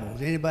Bible?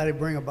 Did anybody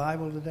bring a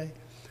Bible today?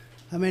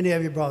 How many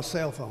of you brought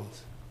cell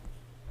phones?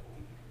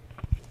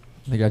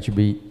 They got you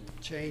beat.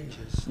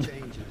 Changes.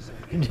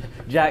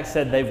 Jack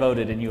said they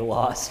voted and you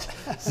lost.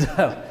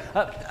 So,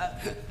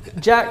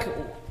 Jack,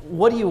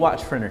 what do you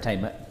watch for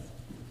entertainment?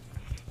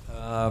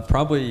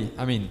 Probably,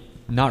 I mean,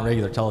 not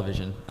regular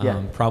television.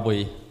 Yeah.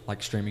 Probably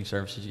like streaming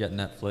services. You got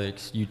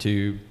Netflix,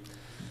 YouTube,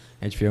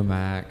 HBO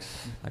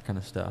Max, that kind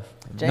of stuff.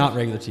 James, not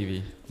regular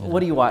TV. What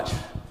do you watch?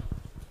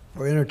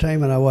 For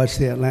entertainment, I watch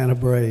the Atlanta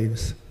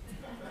Braves.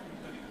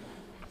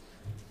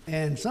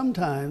 And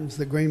sometimes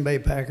the Green Bay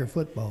Packer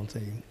football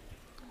team.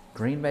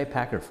 Green Bay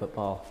Packer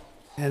football.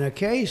 And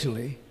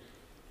occasionally,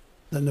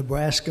 the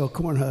Nebraska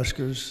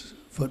Cornhuskers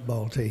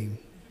football team.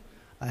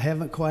 I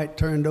haven't quite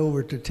turned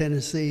over to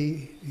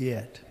Tennessee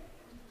yet.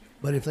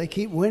 But if they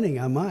keep winning,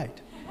 I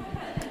might.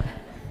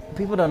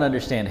 People don't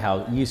understand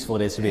how useful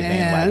it is to be a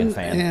bandwagon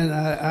fan. And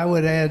I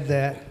would add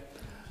that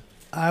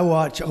I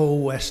watch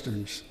old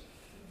Westerns.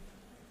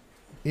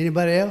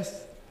 Anybody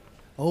else?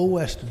 Old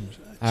Westerns.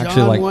 I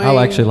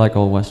actually like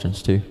old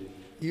Westerns too.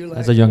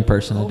 As a young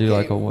person, I do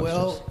like old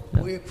Westerns.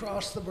 Well, we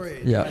crossed the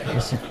bridge.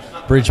 Yeah,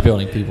 bridge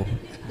building people.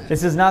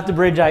 This is not the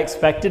bridge I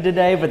expected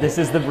today, but this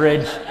is the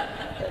bridge.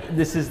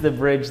 This is the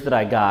bridge that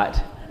I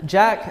got.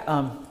 Jack,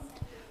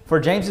 for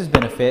James's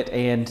benefit,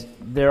 and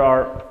there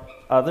are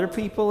other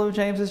people of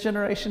James's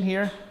generation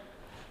here,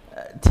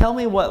 tell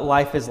me what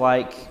life is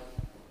like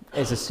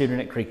as a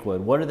student at Creekwood.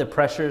 What are the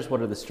pressures?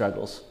 What are the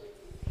struggles?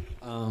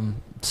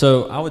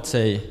 So I would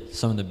say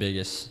some of the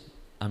biggest,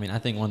 I mean, I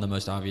think one of the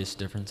most obvious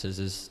differences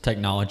is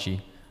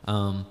technology.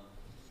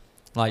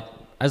 Like,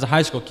 as a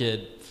high school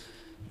kid,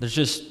 there's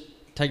just,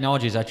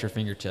 technology is at your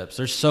fingertips.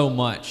 There's so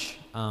much,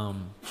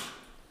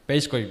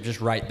 basically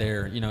just right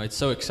there. You know, it's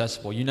so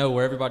accessible. You know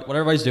what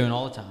everybody's doing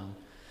all the time.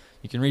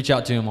 You can reach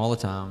out to them all the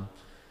time.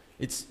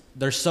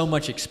 There's so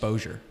much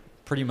exposure,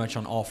 pretty much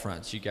on all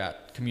fronts. You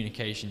got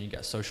communication, you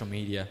got social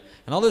media,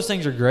 and all those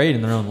things are great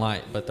in their own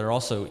light, but they're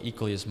also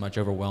equally as much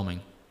overwhelming.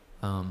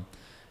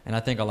 And I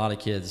think a lot of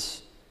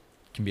kids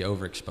can be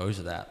overexposed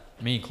to that,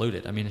 me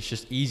included. I mean, it's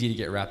just easy to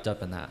get wrapped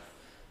up in that.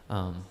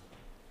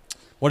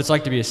 What it's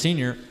like to be a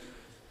senior,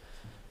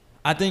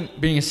 I think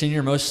being a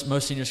senior, most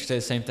seniors can say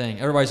the same thing.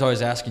 Everybody's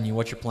always asking you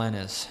what your plan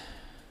is.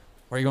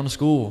 Where are you going to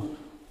school?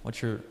 What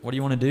do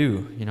you want to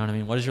do? You know what I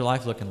mean? What is your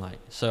life looking like?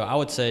 So I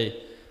would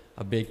say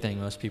a big thing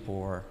most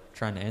people are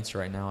trying to answer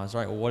right now is,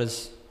 right, well,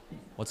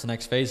 what's the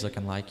next phase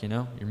looking like? You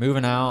know, you're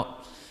moving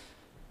out,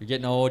 you're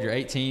getting old, you're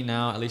 18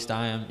 now, at least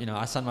I am. You know,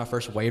 I signed my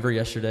first waiver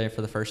yesterday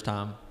for the first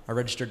time. I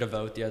registered to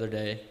vote the other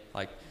day.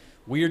 Like,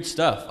 weird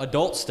stuff,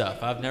 adult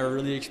stuff I've never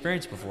really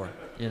experienced before,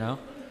 you know?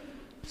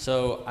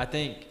 So I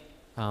think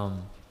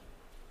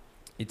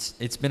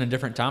it's been a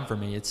different time for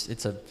me.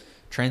 It's a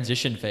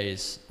transition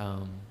phase,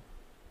 and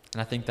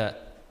I think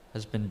that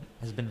has been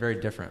very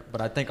different.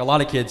 But I think a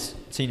lot of kids,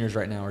 seniors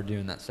right now, are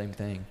doing that same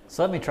thing.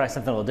 So let me try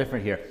something a little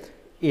different here.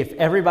 If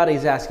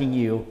everybody's asking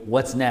you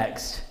what's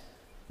next,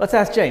 let's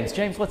ask James.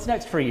 James, what's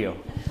next for you?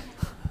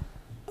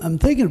 I'm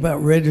thinking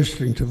about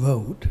registering to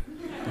vote.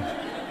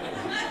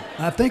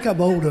 I think I'm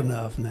old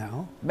enough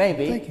now.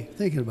 Maybe.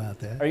 Thinking about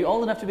that. Are you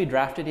old enough to be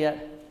drafted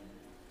yet?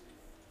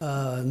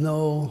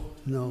 No.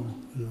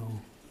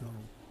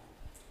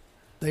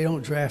 They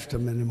don't draft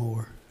them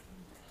anymore.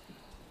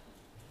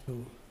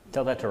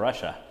 Tell that to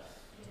Russia.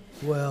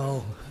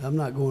 Well, I'm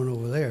not going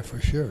over there for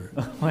sure.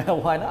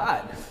 Well, why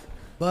not?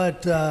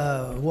 But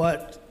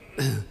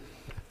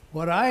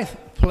what I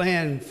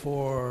plan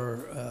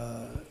for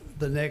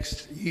the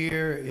next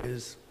year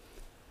is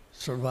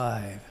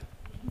survive.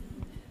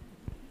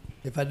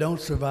 If I don't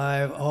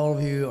survive, all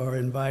of you are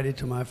invited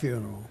to my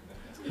funeral.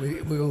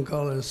 We're going to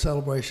call it a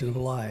celebration of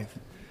life.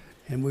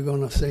 And we're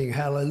going to sing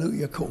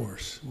Hallelujah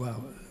Chorus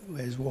while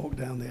as we walk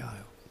down the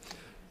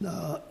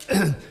aisle.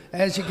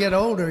 As you get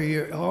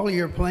older, all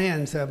your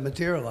plans have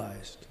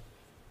materialized.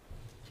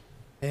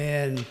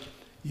 And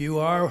you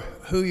are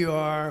who you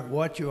are,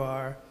 what you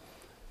are.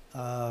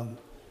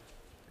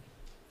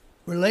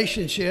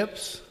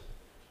 Relationships,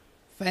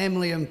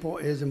 family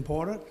is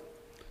important.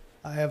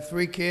 I have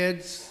 3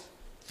 kids,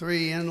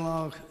 3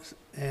 in-laws,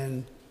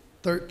 and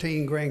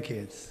 13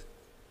 grandkids.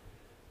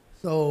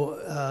 So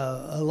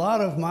a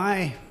lot of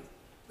my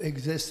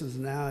existence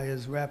now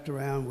is wrapped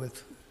around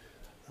with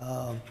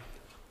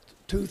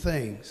 2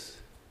 things.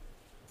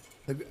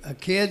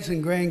 Kids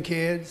and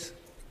grandkids,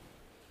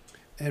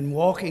 and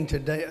walking to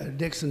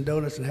Dixon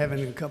Donuts and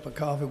having a cup of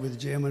coffee with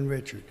Jim and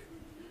Richard.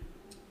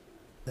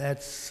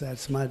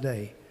 That's my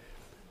day.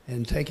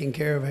 And taking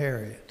care of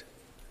Harriet.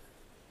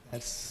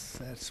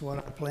 That's what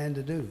I plan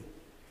to do.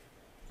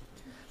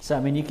 So, I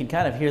mean, you can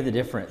kind of hear the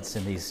difference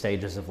in these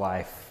stages of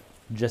life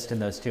just in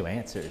those 2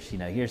 answers. You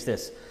know, here's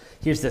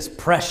this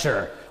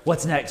pressure.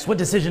 What's next? What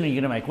decision are you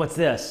going to make? What's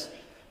this?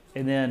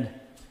 And then,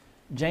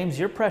 James,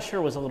 your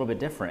pressure was a little bit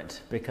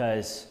different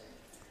because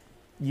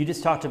you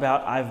just talked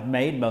about, I've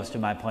made most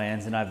of my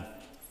plans and I've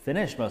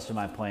finished most of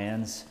my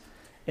plans.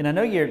 And I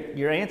know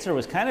your answer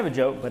was kind of a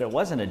joke, but it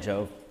wasn't a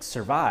joke.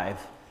 Survive.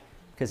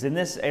 Because in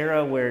this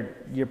era where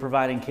you're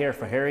providing care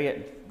for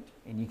Harriet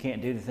and you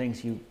can't do the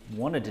things you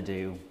wanted to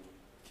do,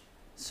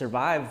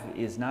 survive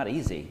is not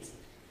easy.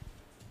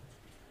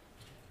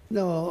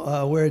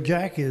 No, where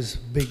Jack is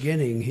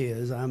beginning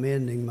his, I'm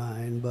ending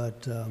mine.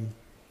 But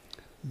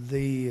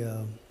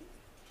the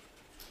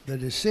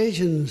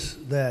decisions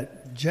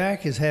that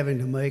Jack is having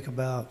to make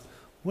about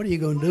what are you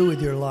going to do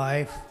with your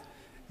life,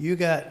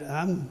 did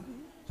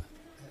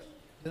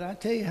I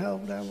tell you how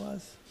old I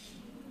was?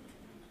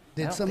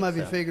 Did some of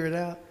you figure it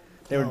out?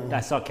 I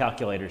saw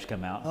calculators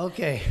come out.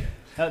 Okay.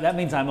 Oh, that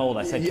means I'm old.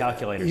 I said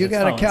calculators. You It's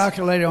got phones. a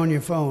calculator on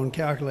your phone.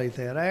 Calculate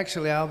that.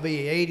 Actually, I'll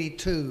be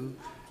 82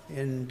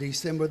 in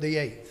December the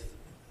 8th,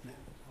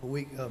 a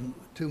week,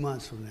 2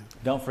 months from now.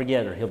 Don't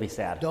forget or he'll be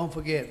sad. Don't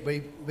forget.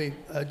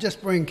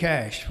 Just bring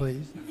cash,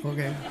 please.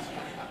 Okay.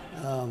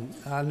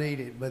 I need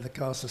it, but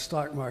because the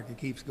stock market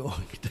keeps going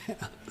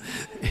down.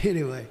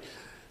 Anyway,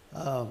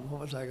 what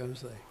was I going to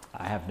say?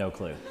 I have no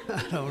clue.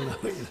 I don't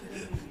know.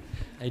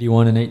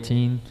 81 and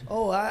 18.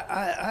 Oh,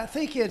 I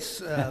think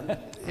it's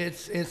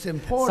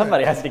important.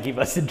 Somebody has to keep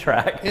us in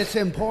track. It's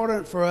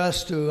important for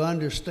us to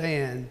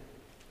understand,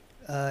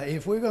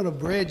 if we're going to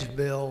bridge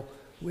Bill,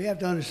 we have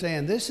to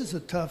understand this is a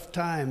tough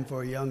time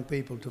for young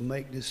people to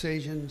make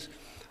decisions.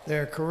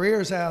 There are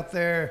careers out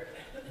there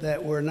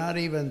that were not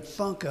even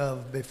thunk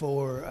of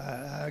before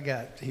I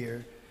got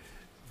here.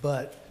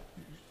 But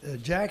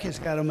Jack has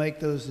got to make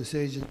those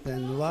decisions,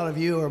 and a lot of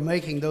you are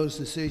making those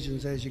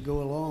decisions as you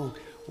go along.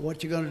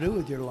 What you're going to do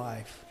with your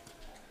life.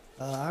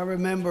 I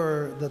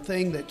remember the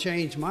thing that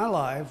changed my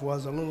life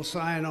was a little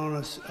sign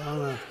on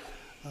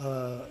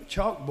a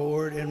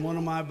chalkboard in one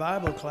of my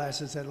Bible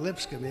classes at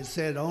Lipscomb. It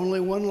said, "Only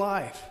one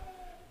life,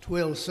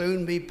 'twill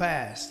soon be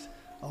past.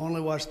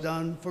 Only what's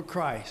done for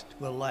Christ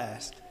will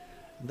last."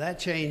 That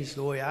changed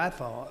the way I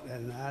thought,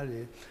 and I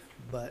did.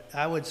 But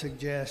I would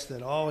suggest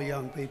that all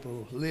young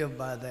people live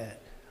by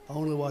that.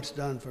 Only what's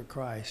done for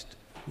Christ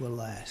will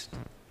last.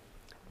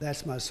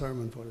 That's my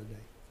sermon for today.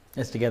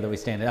 It's together we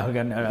stand.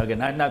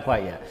 Not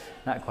quite yet.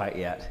 Not quite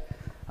yet.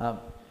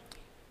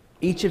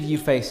 Each of you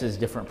faces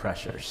different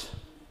pressures.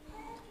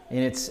 And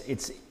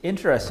it's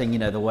interesting,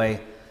 the way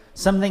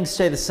some things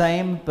stay the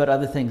same, but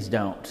other things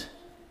don't.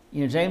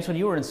 James, when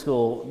you were in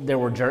school, there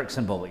were jerks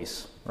and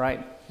bullies,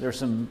 right? There's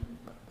some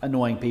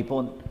annoying people,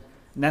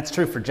 and that's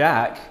true for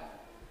Jack.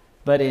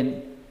 But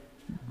in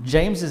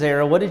James's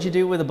era, what did you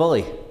do with a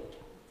bully?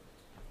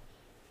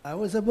 I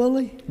was a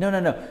bully? No.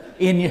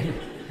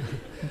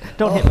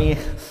 Don't hit me.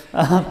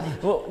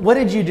 What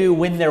did you do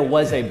when there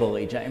was a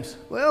bully, James?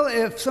 Well,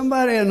 if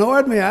somebody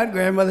annoyed me, I'd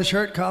grab him by the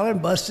shirt collar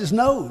and bust his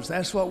nose.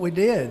 That's what we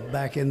did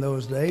back in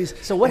those days.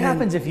 So what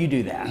happens if you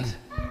do that?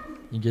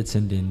 You get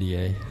sent to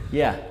NDA.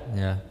 Yeah.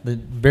 Yeah.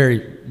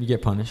 You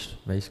get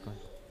punished, basically.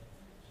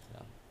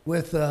 Yeah.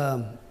 With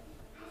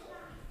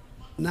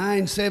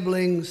 9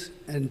 siblings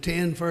and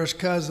 10 first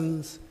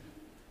cousins,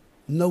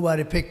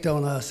 nobody picked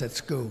on us at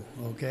school,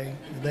 okay?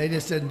 They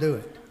just didn't do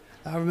it.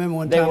 I remember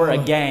one time. They were a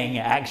gang,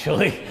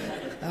 actually.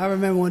 I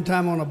remember one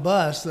time on a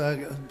bus,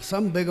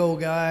 some big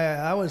old guy,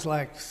 I was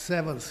like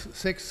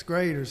 6th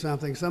grade or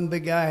something, some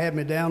big guy had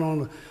me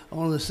down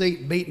on the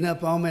seat beating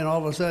up on me, and all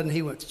of a sudden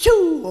he went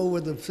shoo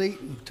over the seat,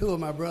 and 2 of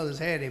my brothers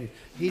had him.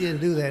 He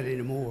didn't do that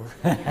anymore.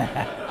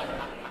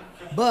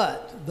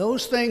 But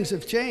those things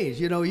have changed.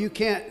 You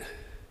can't,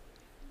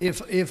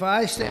 if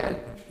I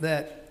said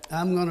that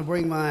I'm going to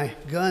bring my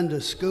gun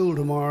to school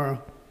tomorrow,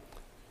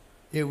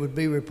 it would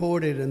be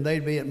reported and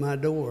they'd be at my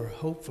door,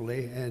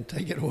 hopefully, and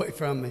take it away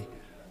from me.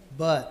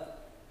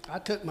 But I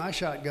took my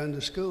shotgun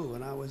to school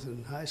when I was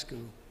in high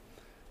school.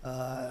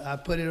 I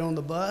put it on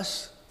the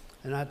bus,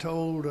 and I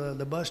told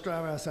the bus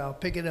driver, I said, "I'll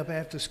pick it up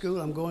after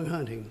school. I'm going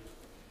hunting."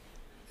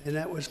 and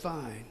that was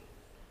fine.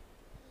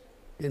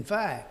 In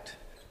fact,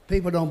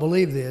 people don't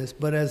believe this,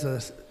 but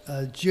as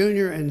a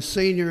junior and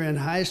senior in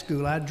high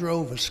school, I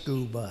drove a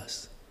school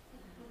bus.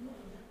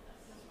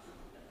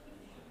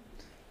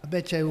 I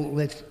bet you won't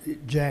let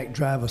Jack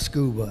drive a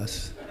school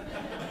bus.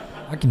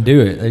 I can do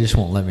it. They just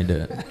won't let me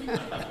do it.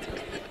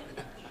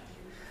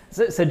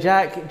 So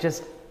Jack,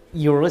 just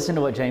you were listening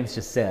to what James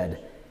just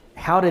said.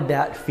 How did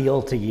that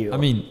feel to you? I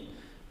mean,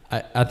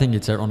 I think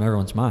it's on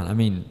everyone's mind. I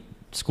mean,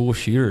 school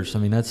shooters. I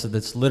mean,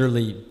 that's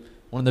literally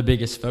one of the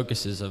biggest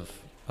focuses of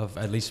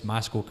at least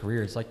my school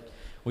career. It's like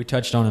we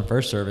touched on in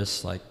first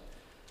service, like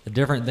the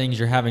different things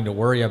you're having to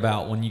worry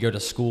about when you go to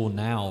school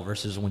now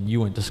versus when you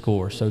went to school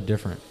are so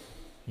different.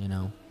 You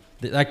know,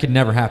 that could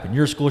never happen.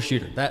 You're a school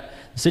shooter. That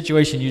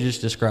situation you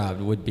just described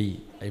would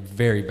be a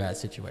very bad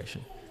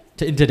situation.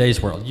 In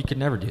today's world, you could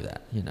never do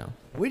that, you know.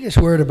 We just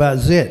worried about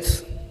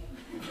zits.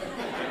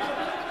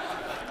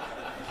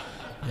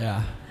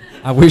 Yeah.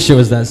 I wish it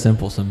was that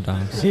simple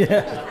sometimes.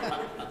 Yeah.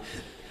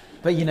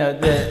 But you know,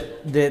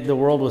 the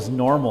world was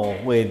normal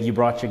with you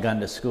brought your gun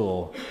to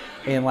school.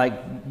 And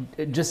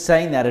like just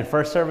saying that in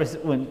first service,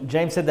 when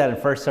James said that in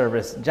first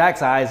service,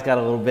 Jack's eyes got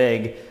a little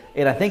big.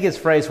 And I think his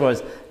phrase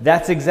was,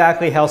 "That's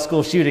exactly how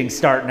school shootings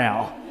start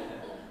now."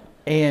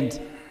 And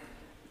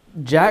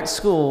Jack's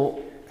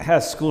school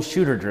has school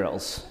shooter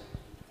drills.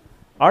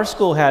 Our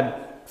school had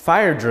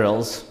fire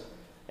drills,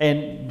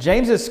 and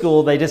James's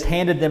school, they just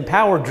handed them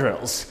power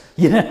drills.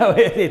 You know,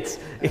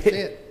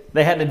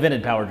 they hadn't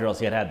invented power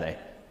drills yet, had they?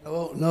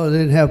 Oh, no, they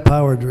didn't have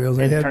power drills.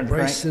 They And had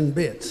brace and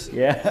bits.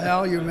 Yeah.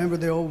 Al, you remember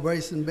the old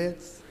brace and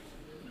bits?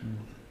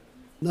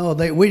 No,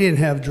 we didn't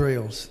have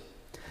drills.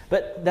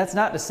 But that's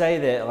not to say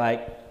that,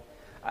 like,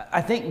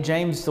 I think,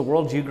 James, the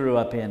world you grew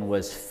up in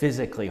was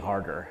physically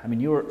harder. I mean,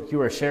 you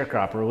were a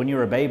sharecropper. When you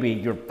were a baby,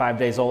 you're 5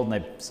 days old,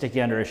 and they stick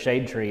you under a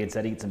shade tree and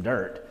said, "Eat some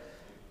dirt."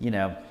 You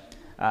know,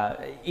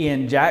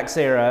 in Jack's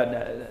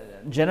era,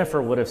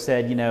 Jennifer would have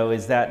said, you know,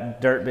 "Is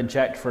that dirt been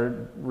checked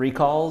for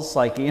recalls?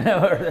 Like, you know,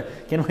 or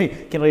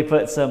can we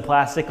put some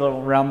plastic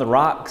around the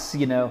rocks?"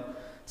 You know,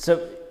 so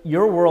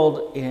your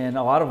world in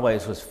a lot of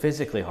ways was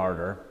physically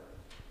harder.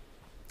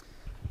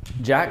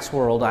 Jack's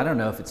world, I don't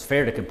know if it's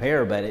fair to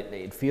compare, but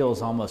it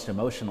feels almost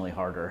emotionally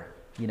harder.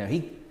 You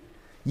know,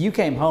 you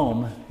came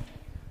home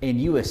and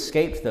you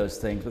escaped those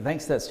things, but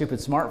thanks to that stupid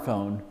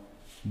smartphone,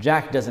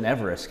 Jack doesn't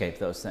ever escape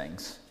those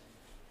things.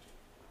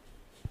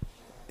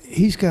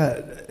 He's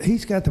got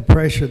the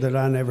pressure that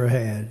I never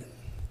had.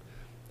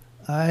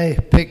 I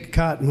picked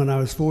cotton when I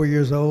was 4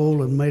 years old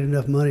and made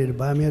enough money to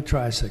buy me a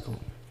tricycle.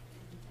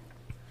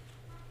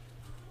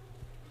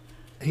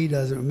 He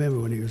doesn't remember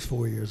when he was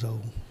 4 years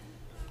old.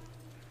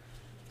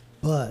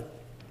 But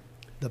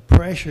the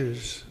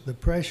pressures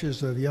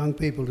of young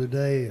people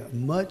today are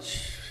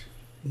much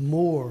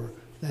more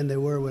than they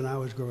were when I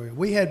was growing up.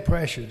 We had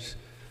pressures,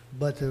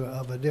 but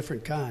of a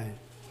different kind.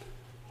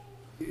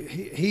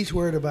 He's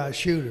worried about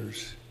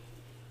shooters.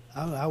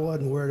 I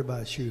wasn't worried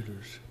about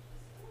shooters.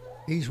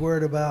 He's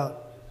worried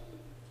about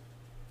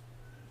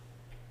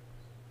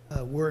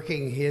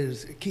keeping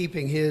his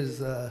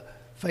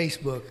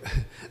Facebook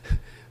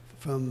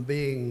from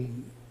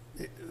being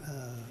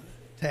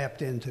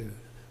tapped into.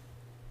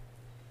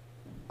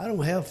 I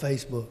don't have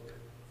Facebook.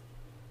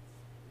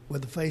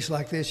 With a face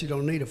like this, you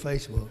don't need a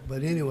Facebook.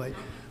 But anyway,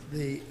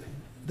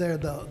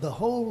 the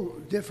whole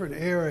different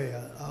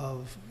area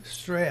of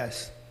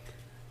stress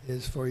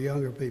is for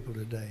younger people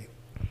today.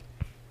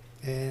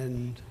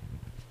 And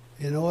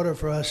in order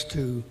for us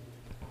to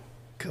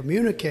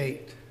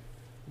communicate,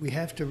 we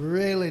have to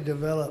really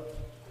develop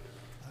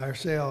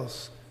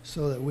ourselves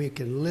so that we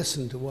can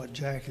listen to what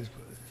Jack has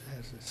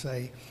to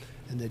say,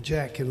 and that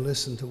Jack can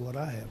listen to what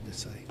I have to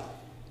say.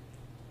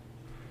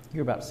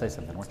 You're about to say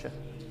something, weren't you?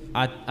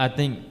 I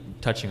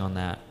think, touching on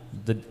that,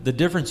 the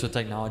difference with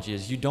technology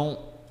is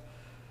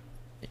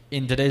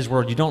in today's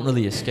world, you don't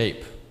really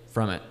escape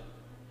from it.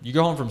 You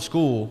go home from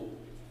school,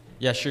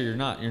 yeah, sure, you're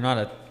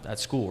not at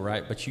school,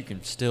 right? But you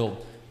can still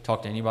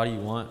talk to anybody you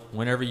want,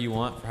 whenever you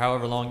want, for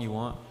however long you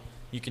want.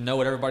 You can know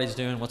what everybody's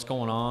doing, what's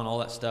going on, all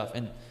that stuff.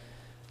 And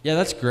yeah,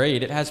 that's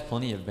great. It has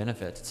plenty of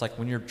benefits. It's like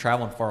when you're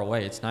traveling far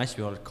away, it's nice to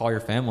be able to call your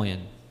family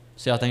and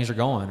see how things are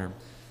going, or,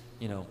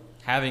 you know,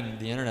 having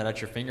the internet at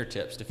your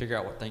fingertips to figure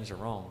out what things are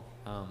wrong.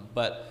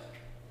 But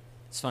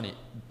it's funny.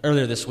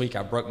 Earlier this week,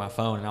 I broke my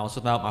phone, and I was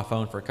without my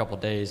phone for a couple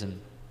of days. And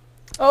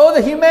oh,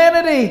 the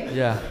humanity!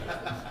 Yeah.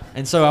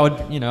 And so I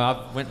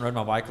went and rode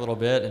my bike a little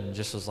bit and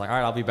just was like, all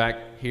right, I'll be back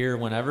here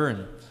whenever.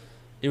 And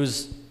it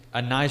was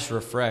a nice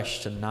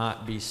refresh to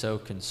not be so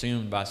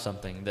consumed by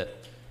something that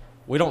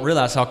we don't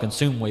realize how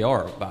consumed we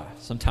are by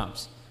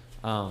sometimes.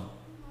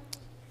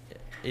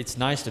 It's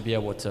nice to be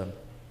able to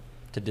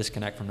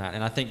disconnect from that.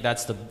 And I think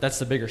that's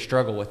the bigger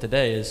struggle with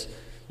today is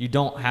you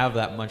don't have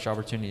that much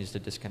opportunities to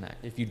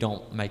disconnect if you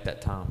don't make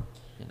that time,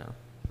 you know.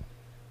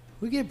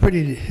 We get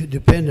pretty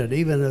dependent,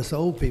 even us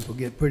old people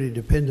get pretty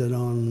dependent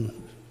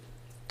on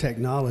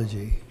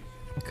technology,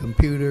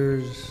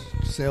 computers,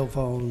 cell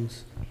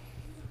phones.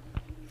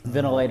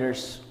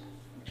 Ventilators.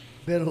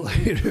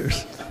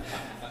 Ventilators.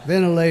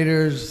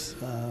 ventilators,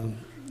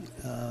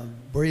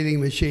 breathing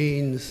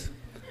machines,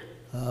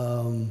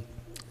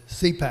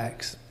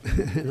 CPACs,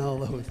 and all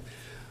those.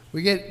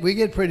 We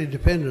get pretty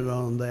dependent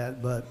on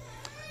that, but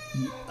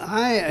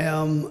I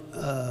am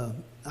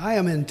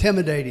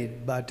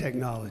intimidated by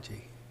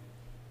technology.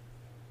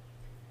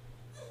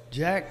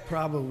 Jack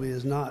probably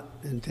is not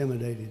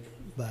intimidated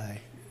by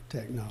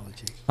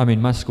technology. I mean,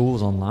 my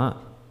school's online.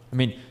 I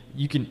mean,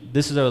 you can.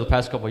 This is over the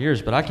past couple of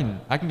years, but I can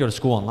go to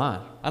school online.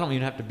 I don't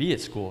even have to be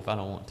at school if I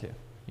don't want to.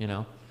 You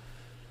know,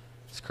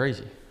 it's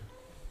crazy.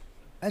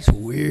 That's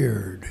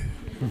weird.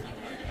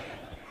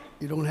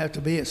 You don't have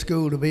to be at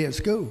school to be at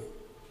school.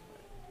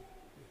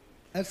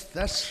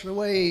 That's the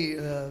way.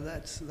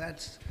 That's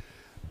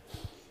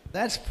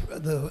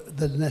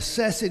the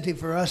necessity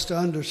for us to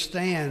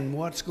understand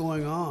what's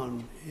going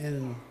on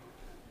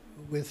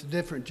with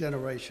different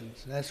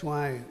generations. That's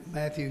why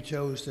Matthew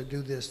chose to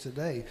do this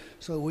today,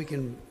 so we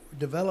can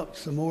develop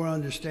some more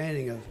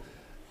understanding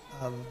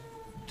of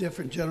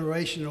different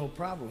generational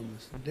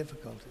problems and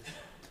difficulties.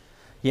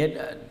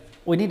 Yet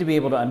we need to be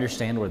able to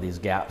understand where these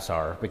gaps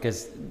are,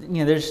 because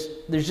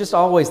there's just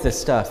always this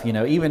stuff.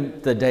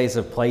 Even the days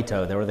of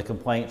Plato, there were the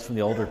complaints from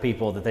the older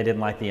people that they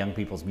didn't like the young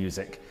people's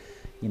music.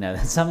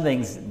 Some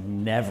things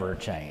never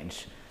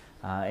change,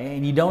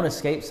 and you don't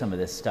escape some of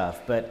this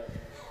stuff. But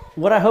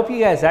what I hope you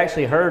guys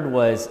actually heard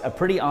was a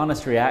pretty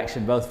honest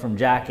reaction, both from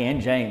Jack and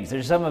James.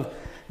 There's some of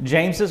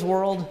James's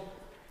world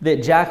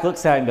that Jack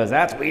looks at and goes,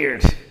 "That's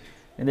weird,"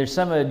 and there's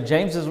some of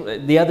James's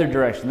the other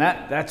direction.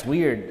 That's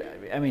weird.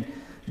 I mean,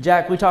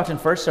 Jack, we talked in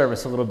first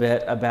service a little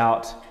bit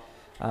about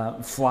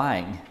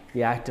flying,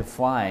 the act of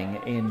flying,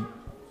 and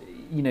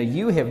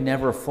you have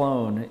never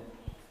flown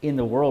in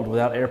the world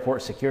without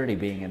airport security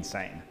being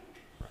insane.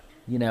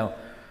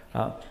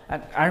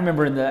 I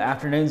remember in the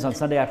afternoons, on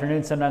Sunday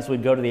afternoons, sometimes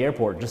we'd go to the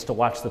airport just to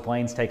watch the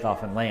planes take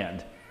off and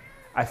land.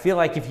 I feel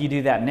like if you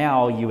do that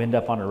now, you end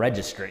up on a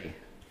registry.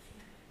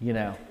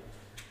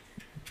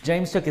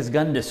 James took his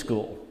gun to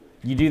school.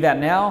 You do that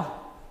now,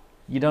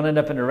 you don't end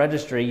up in a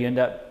registry, you end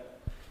up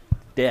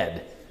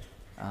dead.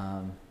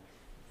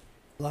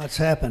 Lots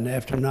happened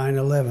after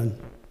 9/11.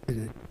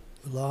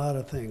 A lot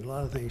of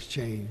things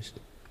changed.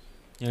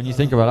 When you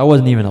think about it, I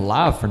wasn't even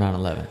alive for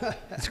 9/11.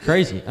 It's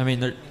crazy. I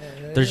mean,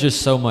 there's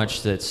just so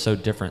much that's so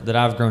different that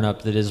I've grown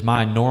up that is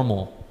my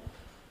normal,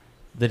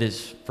 that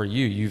is for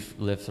you. You've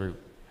lived through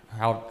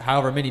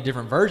however many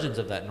different versions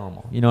of that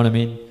normal. You know what I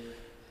mean?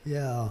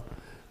 Yeah.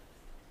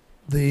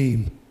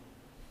 The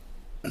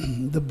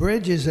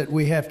bridges that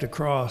we have to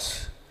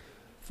cross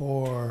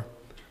for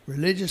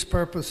religious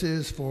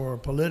purposes, for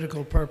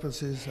political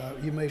purposes,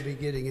 you may be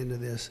getting into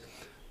this.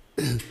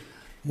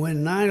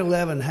 When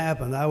 9/11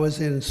 happened, I was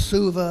in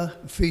Suva,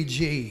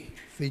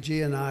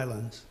 Fijian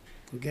Islands,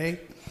 okay?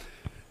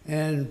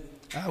 And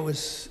I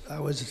was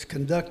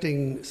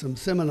conducting some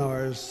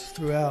seminars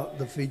throughout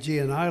the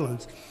Fijian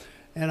Islands,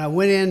 and I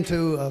went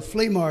into a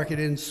flea market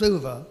in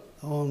Suva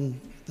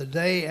on the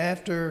day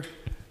after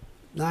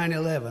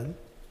 9/11,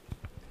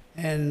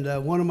 and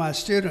one of my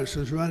students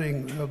was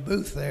running a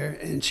booth there,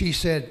 and she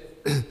said,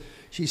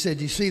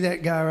 "You see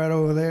that guy right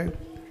over there?"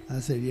 I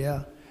said,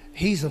 "Yeah."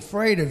 "He's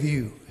afraid of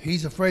you.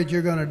 He's afraid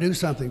you're going to do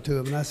something to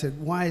him." And I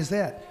said, "Why is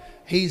that?"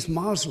 "He's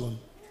Muslim."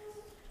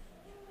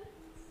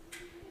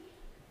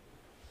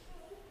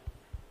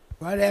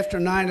 Right after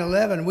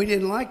 9/11, we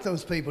didn't like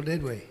those people,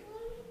 did we?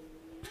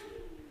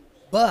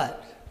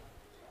 But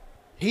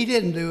he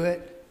didn't do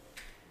it,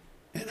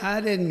 and I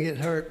didn't get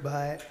hurt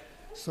by it.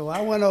 So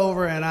I went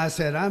over and I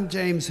said, "I'm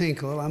James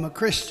Hinkle. I'm a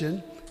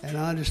Christian, and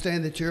I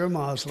understand that you're a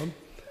Muslim.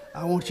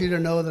 I want you to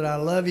know that I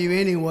love you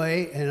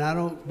anyway, and I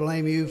don't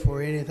blame you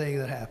for anything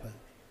that happened.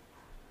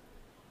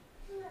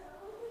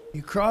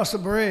 You cross a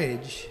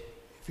bridge.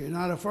 If you're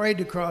not afraid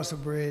to cross a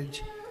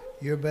bridge,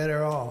 you're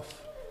better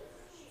off."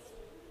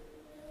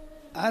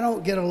 I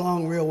don't get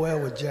along real well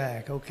with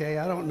Jack, okay?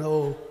 I don't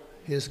know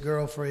his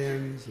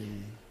girlfriends,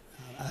 and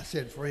I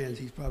said friends.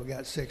 He's probably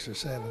got 6 or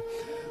 7.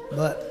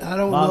 But I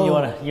don't know.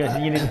 Mom,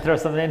 you need to throw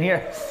something in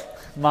here?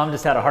 Mom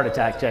just had a heart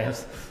attack,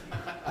 James.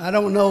 I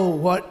don't know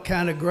what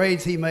kind of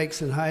grades he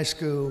makes in high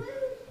school.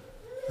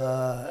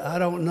 I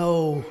don't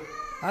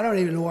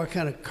even know what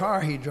kind of car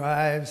he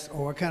drives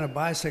or what kind of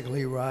bicycle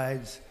he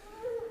rides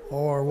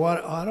or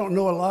what. I don't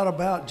know a lot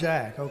about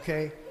Jack,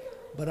 okay?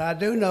 But I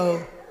do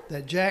know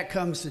that Jack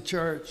comes to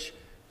church,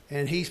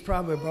 and he's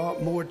probably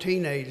brought more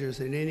teenagers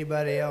than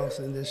anybody else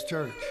in this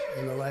church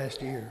in the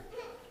last year.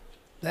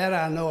 That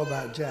I know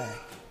about Jack,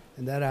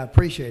 and that I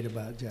appreciate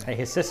about Jack. Hey,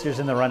 his sister's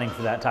in the running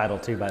for that title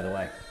too, by the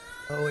way.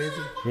 Oh, is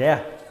he?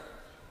 Yeah.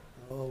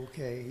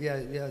 Okay,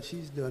 yeah,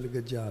 she's doing a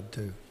good job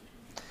too.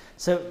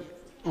 So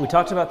we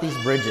talked about these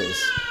bridges.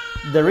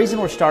 The reason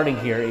we're starting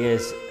here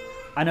is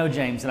I know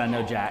James and I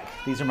know Jack.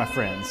 These are my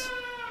friends.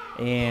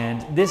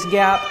 And this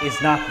gap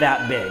is not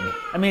that big.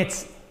 I mean,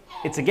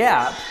 it's a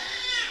gap,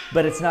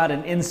 but it's not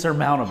an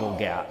insurmountable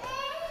gap.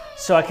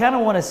 So I kind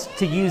of want us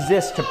to use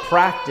this to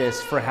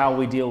practice for how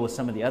we deal with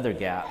some of the other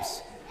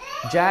gaps.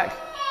 Jack,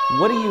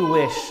 what do you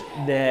wish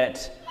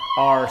that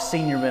our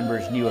senior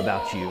members knew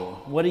about you?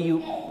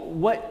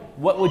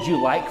 What would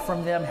you like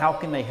from them? How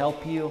can they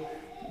help you?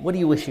 What do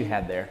you wish you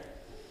had there?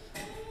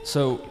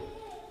 So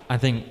I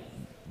think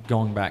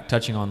going back,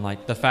 touching on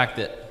like the fact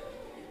that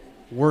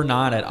we're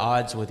not at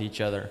odds with each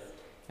other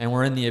and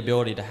we're in the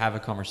ability to have a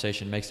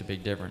conversation makes a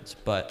big difference.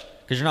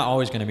 But because you're not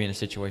always going to be in a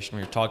situation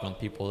where you're talking with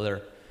people that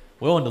are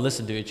willing to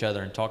listen to each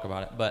other and talk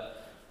about it.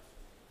 But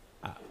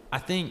I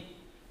think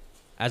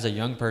as a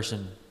young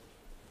person,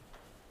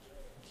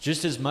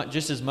 just as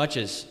much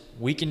as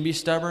we can be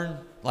stubborn,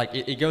 like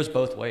it goes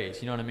both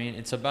ways. You know what I mean?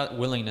 It's about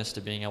willingness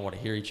to being able to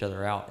hear each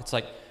other out. It's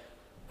like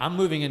I'm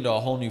moving into a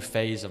whole new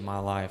phase of my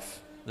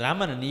life that I'm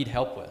going to need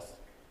help with.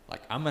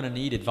 Like I'm going to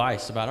need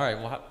advice about, all right,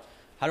 well,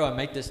 how do I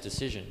make this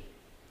decision?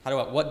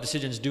 What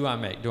decisions do I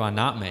make? Do I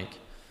not make?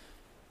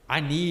 I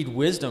need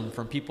wisdom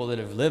from people that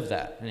have lived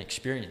that and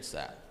experienced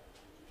that.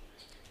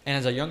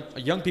 And as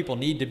young people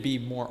need to be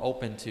more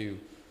open to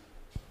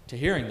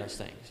hearing those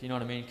things. You know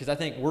what I mean? Because I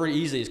think we're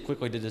easy as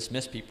quickly to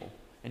dismiss people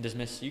and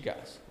dismiss you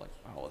guys. Like,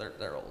 oh,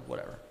 they're old,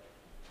 whatever.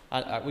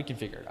 We can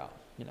figure it out,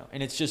 you know.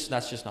 And that's just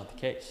not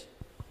the case,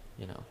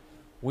 you know.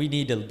 We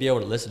need to be able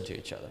to listen to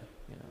each other,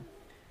 you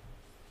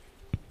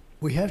know.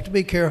 We have to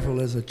be careful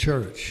as a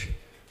church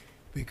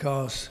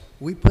because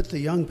we put the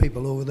young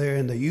people over there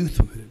in the youth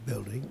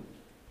building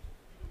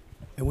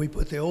and we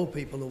put the old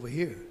people over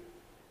here.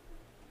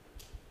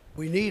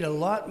 We need a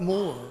lot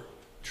more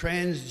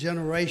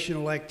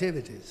transgenerational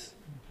activities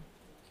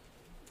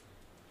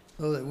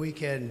so that we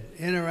can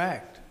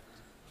interact,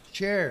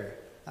 share.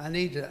 I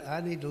need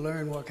to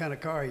learn what kind of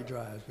car he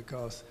drives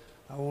because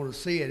I want to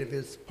see it if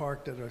it's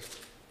parked at a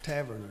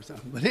tavern or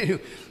something. But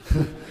anyway,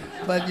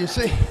 but you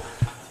see,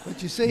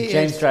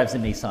 James drives a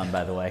Nissan,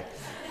 by the way.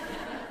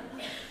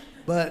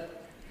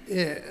 But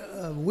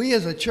we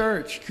as a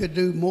church could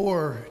do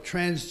more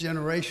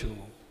transgenerational.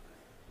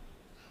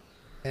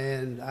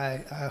 And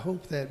I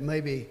hope that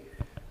maybe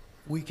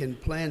we can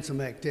plan some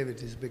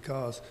activities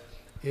because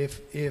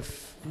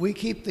if we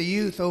keep the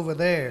youth over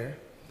there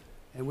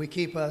and we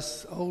keep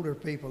us older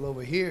people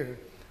over here,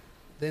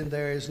 then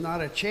there is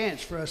not a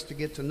chance for us to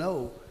get to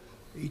know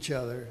each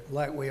other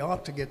like we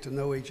ought to get to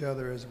know each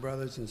other as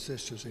brothers and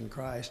sisters in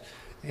Christ.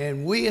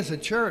 And we as a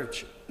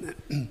church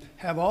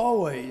have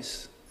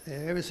always,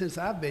 ever since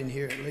I've been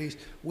here at least,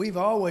 we've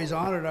always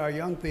honored our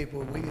young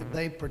people.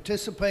 They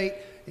participate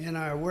in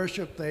our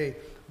worship.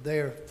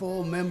 They're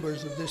full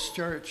members of this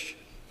church.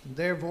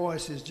 Their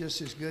voice is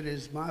just as good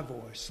as my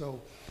voice.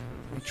 So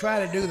we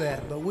try to do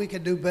that, but we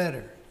could do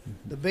better.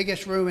 The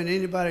biggest room in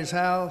anybody's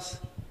house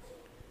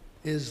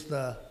is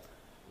the...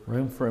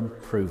 Room for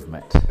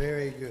improvement.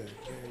 Very good,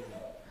 very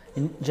good.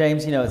 And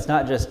James, you know, it's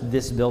not just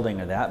this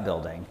building or that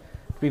building.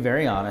 To be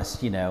very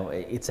honest, you know,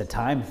 it's a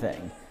time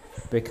thing.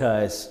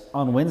 Because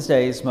on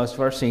Wednesdays, most of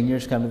our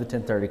seniors come to the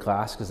 10:30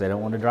 class because they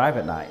don't want to drive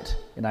at night.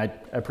 And I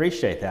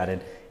appreciate that.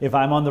 And if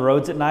I'm on the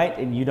roads at night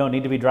and you don't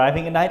need to be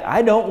driving at night,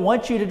 I don't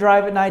want you to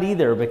drive at night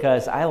either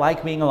because I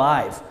like being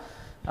alive.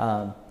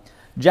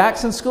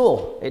 Jackson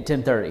School at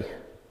 10:30.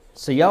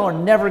 So y'all are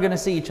never going to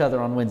see each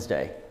other on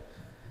Wednesday.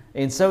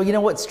 And so, you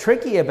know, what's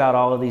tricky about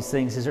all of these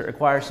things is it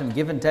requires some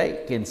give and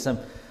take and some,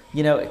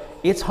 you know,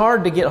 it's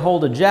hard to get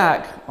hold of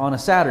Jack on a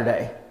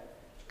Saturday.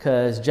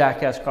 Because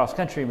Jack has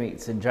cross-country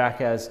meets, and Jack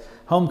has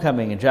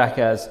homecoming, and Jack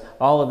has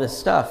all of this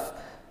stuff.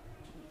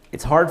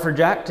 It's hard for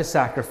Jack to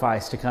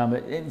sacrifice to come.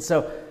 And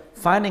so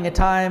finding a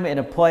time and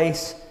a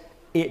place,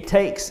 it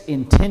takes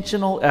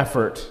intentional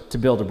effort to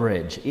build a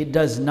bridge. It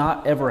does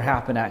not ever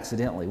happen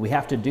accidentally. We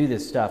have to do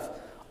this stuff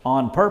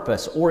on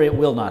purpose, or it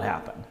will not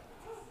happen.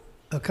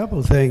 A couple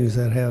of things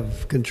that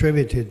have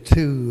contributed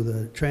to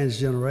the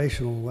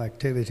transgenerational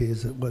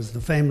activities was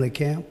the family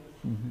camp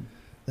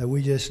that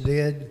we just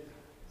did.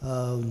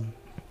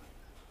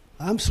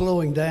 I'm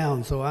slowing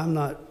down, so I'm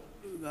not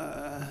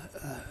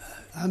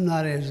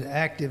as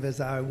active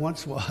as I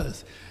once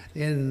was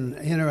in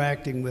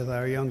interacting with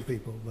our young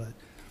people.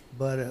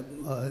 But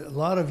a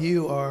lot of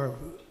you are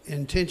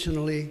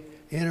intentionally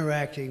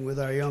interacting with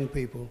our young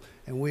people,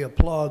 and we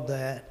applaud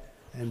that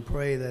and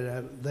pray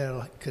that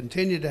that'll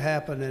continue to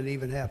happen and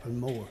even happen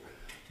more.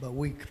 But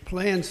we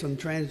plan some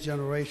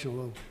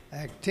transgenerational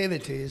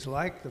activities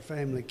like the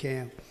family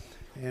camp,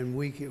 and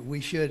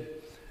we should.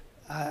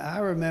 I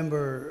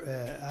remember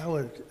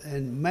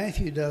and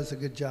Matthew does a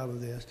good job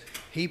of this.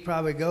 He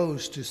probably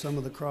goes to some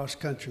of the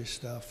cross-country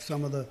stuff,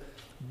 some of the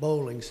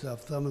bowling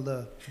stuff, some of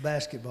the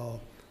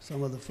basketball,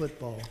 some of the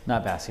football.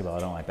 Not basketball. I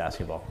don't like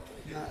basketball.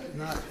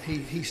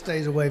 He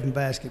stays away from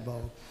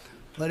basketball.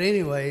 But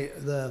anyway,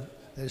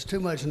 there's too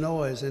much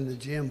noise in the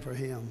gym for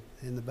him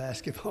in the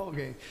basketball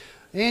game.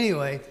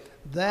 Anyway,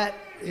 that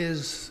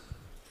is,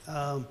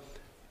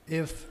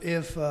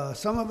 if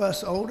some of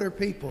us older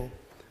people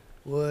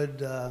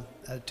would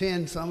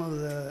attend some of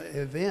the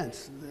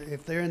events.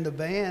 If they're in the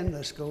band,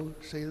 let's go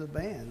see the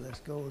band. Let's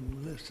go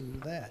and listen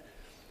to that.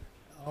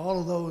 All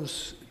of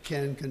those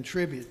can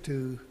contribute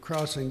to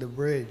crossing the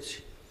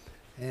bridge.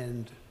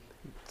 And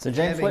so,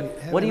 James,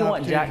 what do you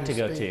want Jack to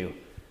go to?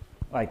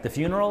 Like the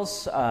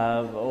funerals,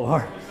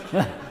 or?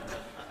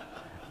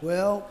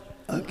 Well,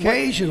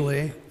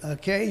 Occasionally,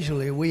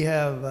 we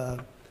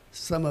have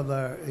some of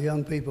our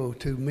young people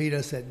to meet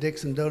us at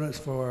Dixon Donuts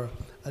for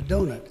a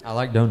donut. I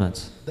like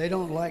donuts. They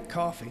don't like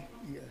coffee.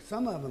 Yeah,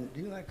 some of them,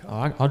 do you like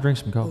coffee? Oh, I'll drink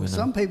some coffee now.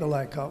 Some people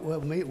like coffee.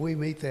 Well, we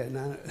meet there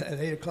at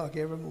 8 o'clock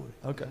every morning.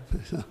 Okay.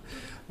 But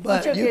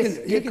Why don't you guys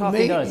can get coffee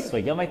meet. donuts this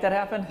week. You'll make that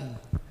happen?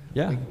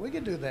 Yeah. We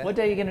can do that. What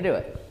day are you going to do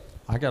it?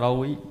 I got all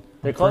week.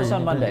 They're I'm closed free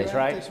on any day. Mondays,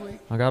 Right right? this week?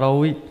 I got all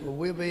week. Well,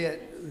 we'll be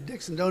at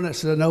Dixon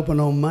Donuts. Doesn't open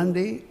on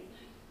Monday,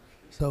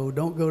 so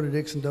don't go to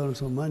Dixon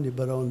Donuts on Monday.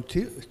 But on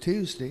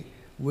Tuesday,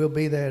 we'll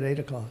be there at 8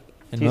 o'clock.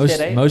 And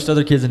Tuesday at 8? most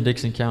other kids in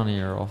Dixon County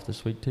are off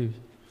this week too.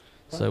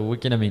 So we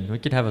could have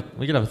a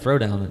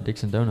throwdown at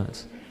Dixon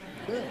Donuts.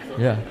 Good.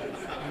 Yeah.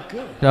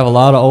 Good. We have a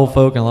lot of old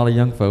folk and a lot of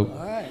young folk.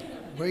 All right.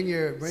 Bring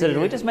your. So did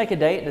we just make a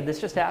date? Did this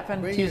just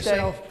happen? Bring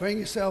Tuesday? Bring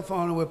your cell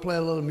phone and we'll play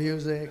a little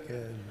music.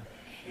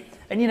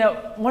 And you know,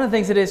 one of the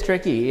things that is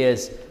tricky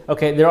is,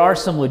 okay, there are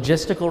some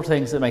logistical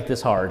things that make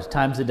this hard.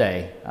 Times a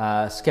day,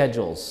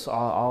 schedules,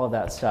 all of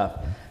that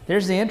stuff.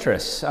 There's the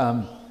interests.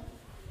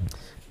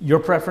 Your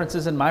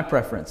preferences and my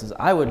preferences.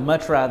 I would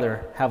much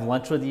rather have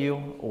lunch with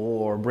you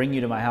or bring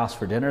you to my house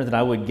for dinner than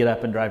I would get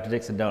up and drive to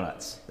Dixon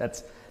Donuts.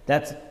 That's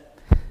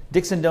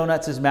Dixon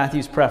Donuts is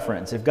Matthew's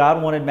preference. If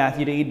God wanted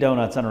Matthew to eat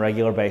donuts on a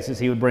regular basis,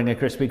 he would bring a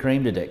Krispy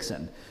Kreme to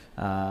Dixon.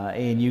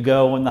 And you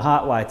go when the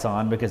hot light's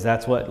on because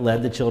that's what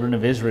led the children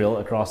of Israel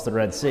across the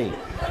Red Sea.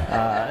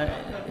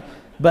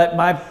 But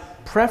my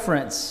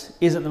preference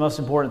isn't the most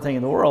important thing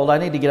in the world. I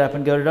need to get up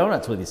and go to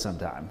donuts with you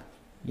sometime,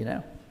 you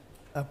know?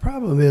 A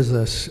problem is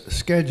the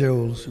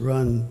schedules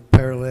run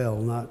parallel,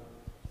 not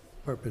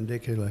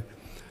perpendicular.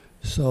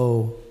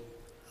 So,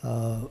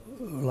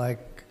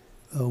 like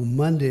on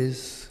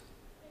Mondays,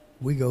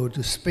 we go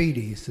to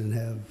Speedy's and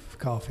have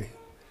coffee.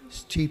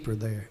 It's cheaper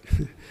there.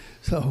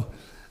 So,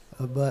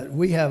 but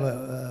we have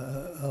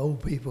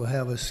old people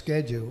have a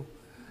schedule,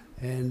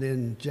 and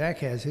then Jack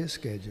has his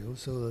schedule,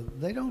 so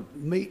they don't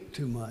meet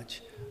too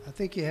much. I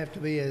think you have to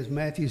be, as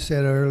Matthew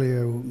said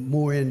earlier,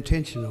 more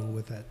intentional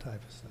with that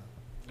type of stuff.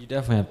 You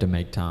definitely have to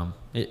make time.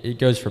 It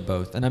goes for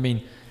both. And I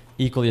mean,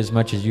 equally as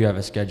much as you have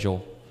a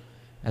schedule,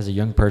 as a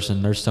young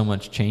person, there's so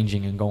much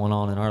changing and going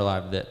on in our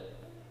life that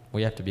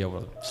we have to be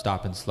able to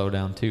stop and slow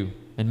down too.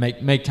 And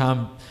make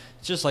time.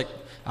 It's just like,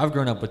 I've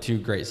grown up with two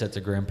great sets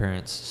of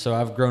grandparents. So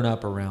I've grown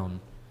up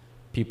around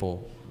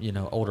people, you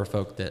know, older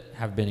folk that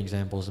have been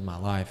examples in my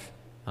life.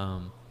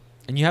 And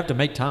you have to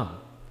make time.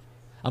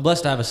 I'm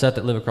blessed to have a set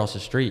that live across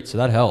the street, so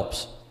that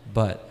helps.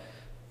 But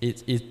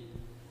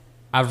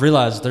I've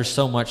realized there's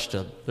so much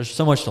to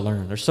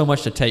learn. There's so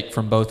much to take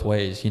from both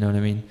ways, you know what I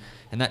mean?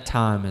 And that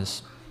time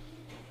is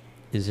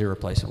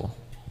irreplaceable.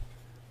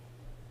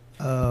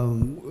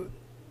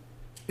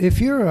 If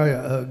you're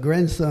a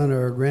grandson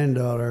or a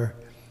granddaughter,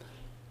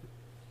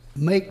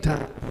 make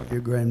time for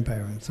your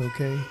grandparents,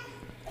 okay?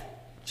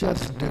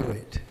 Just do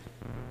it.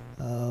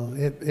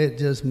 It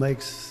just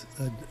makes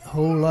a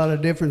whole lot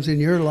of difference in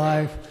your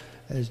life.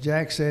 As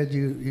Jack said,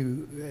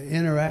 you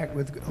interact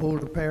with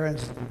older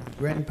parents,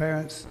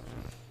 grandparents,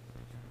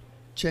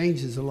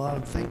 changes a lot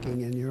of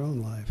thinking in your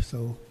own life.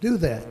 So do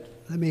that.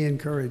 Let me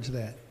encourage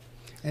that.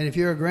 And if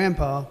you're a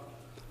grandpa,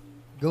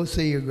 go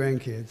see your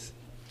grandkids.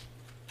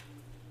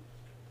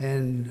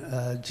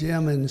 And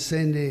Jim and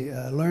Cindy,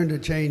 learn to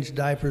change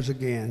diapers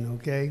again,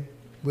 okay,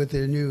 with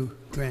their new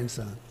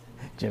grandson.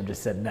 Jim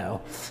just said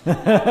no.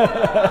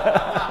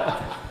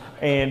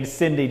 And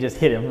Cindy just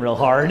hit him real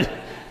hard.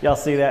 Y'all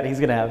see that? He's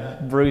going to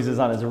have bruises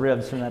on his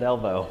ribs from that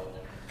elbow.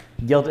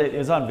 It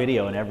was on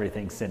video and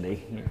everything,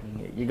 Cindy.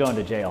 You're going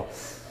to jail.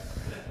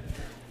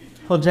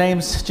 Well,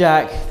 James,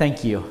 Jack,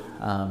 thank you.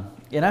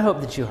 And I hope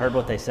that you heard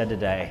what they said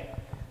today.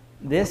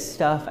 This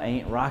stuff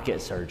ain't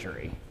rocket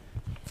surgery.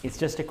 It's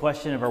just a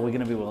question of, are we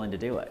going to be willing to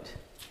do it?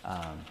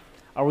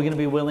 Are we going to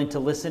be willing to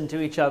listen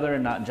to each other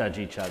and not judge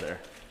each other?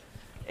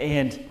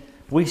 And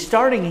we're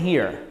starting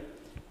here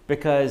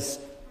because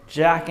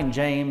Jack and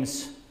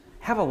James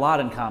have a lot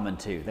in common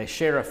too. They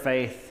share a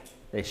faith,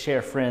 they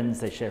share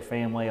friends, they share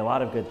family, a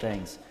lot of good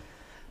things.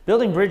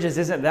 Building bridges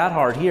isn't that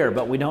hard here,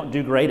 but we don't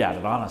do great at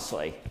it,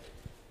 honestly.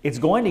 It's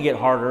going to get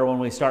harder when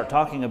we start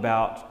talking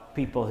about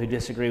people who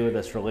disagree with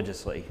us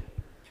religiously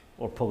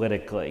or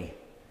politically,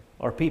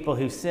 or people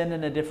who sin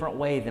in a different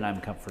way than I'm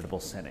comfortable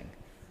sinning.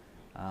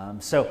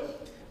 So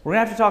we're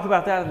going to have to talk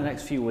about that in the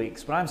next few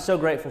weeks, but I'm so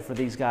grateful for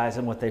these guys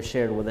and what they've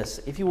shared with us.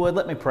 If you would,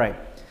 let me pray.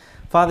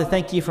 Father,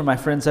 thank you for my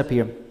friends up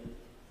here.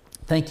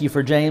 Thank you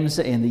for James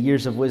and the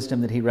years of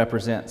wisdom that he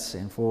represents,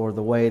 and for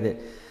the way that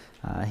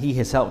he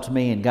has helped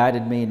me and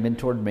guided me and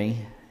mentored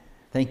me.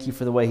 Thank you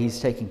for the way he's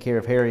taken care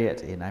of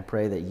Harriet, and I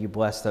pray that you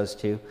bless those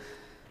two.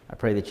 I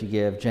pray that you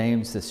give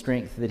James the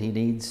strength that he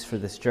needs for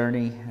this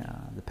journey,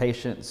 the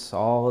patience,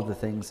 all of the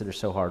things that are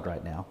so hard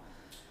right now.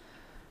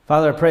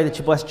 Father, I pray that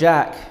you bless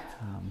Jack.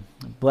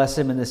 Bless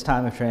him in this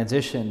time of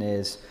transition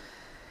as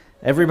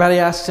everybody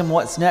asks him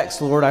what's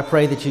next. Lord, I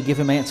pray that you give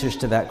him answers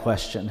to that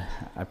question.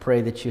 I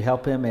pray that you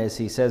help him as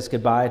he says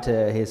goodbye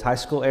to his high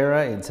school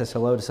era and says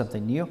hello to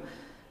something new.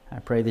 I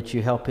pray that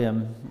you help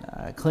him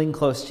cling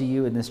close to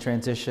you in this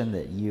transition,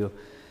 that you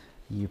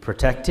you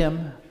protect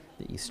him,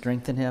 that you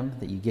strengthen him,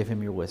 that you give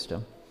him your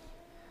wisdom.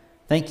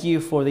 Thank you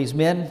for these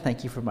men.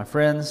 Thank you for my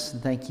friends.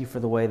 And thank you for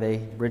the way they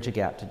bridge a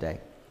gap today.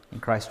 In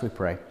Christ we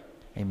pray.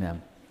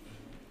 Amen.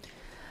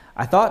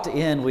 I thought to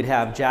end we'd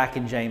have Jack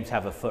and James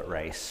have a foot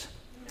race.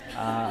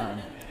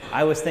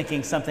 I was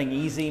thinking something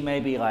easy,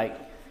 maybe like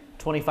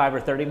 25 or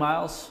 30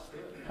 miles.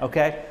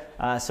 Okay?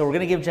 So we're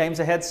going to give James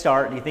a head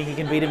start. Do you think you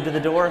can beat him to the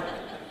door?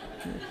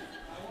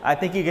 I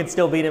think you can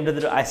still beat him to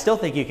the door. I still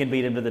think you can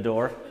beat him to the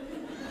door.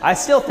 I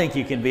still think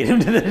you can beat him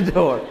to the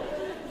door.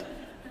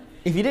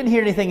 If you didn't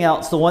hear anything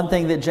else, the one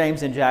thing that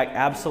James and Jack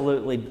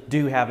absolutely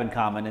do have in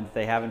common, and that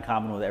they have in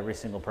common with every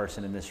single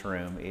person in this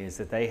room, is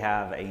that they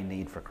have a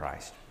need for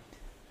Christ.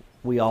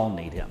 We all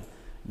need him.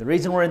 The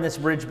reason we're in this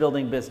bridge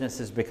building business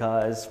is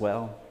because,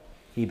 well,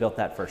 he built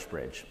that first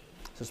bridge.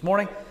 So this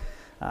morning,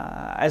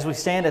 as we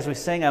stand, as we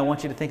sing, I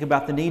want you to think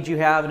about the need you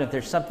have, and if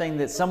there's something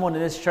that someone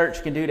in this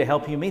church can do to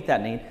help you meet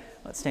that need,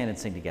 let's stand and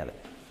sing together.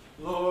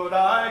 Lord,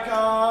 I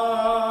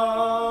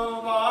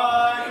come,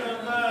 I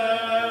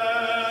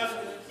confess,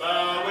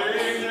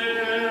 bowing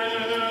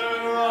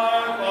here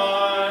I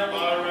find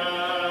my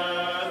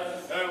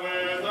rest, and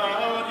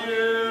without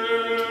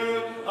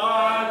you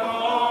I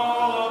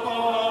fall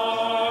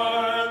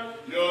apart.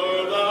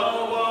 You're the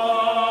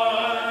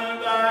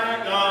one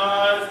that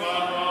guides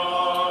my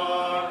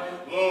heart.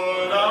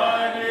 Lord, I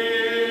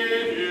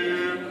need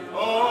you,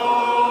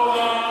 oh,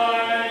 I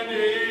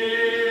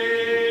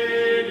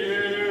need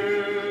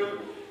you.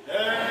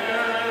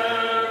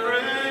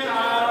 Every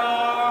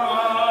hour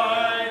I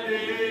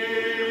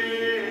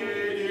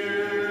need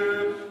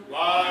you.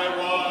 My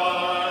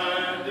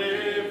one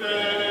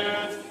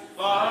defense,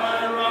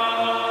 my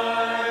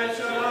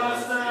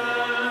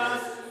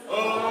righteousness.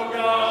 Oh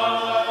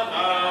God,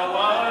 how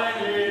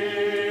I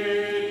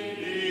need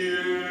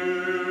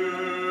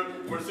you.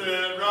 Where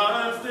sin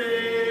runs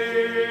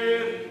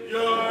deep,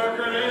 your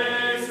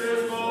grace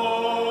is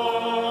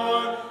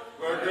more.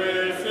 Where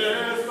grace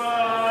is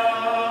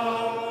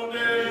found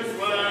is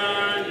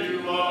where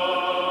you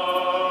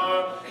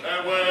are.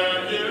 And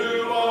when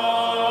you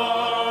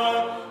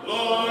are,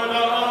 Lord, I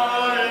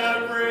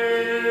am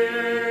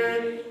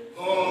free.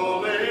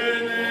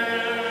 Holiness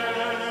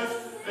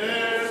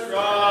is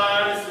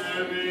Christ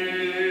in me.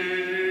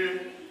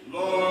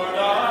 Lord, I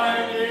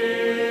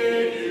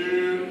need you.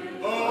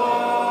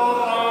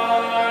 Oh, I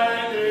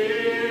need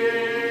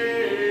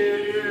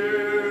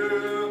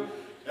you.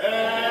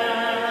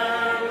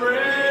 Every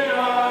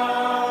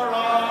hour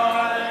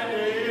I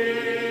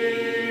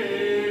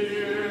need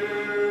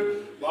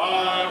you.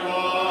 My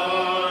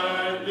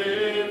one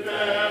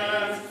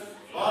defense,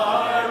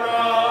 my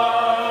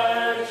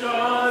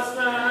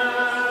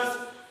righteousness.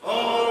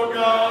 Oh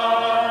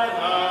God,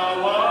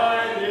 how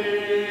I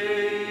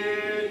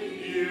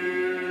need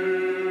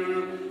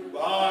you.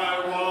 My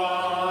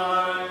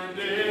one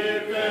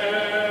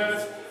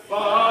defense,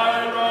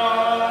 my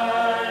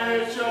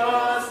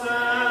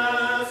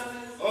righteousness.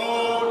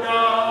 Oh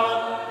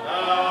God,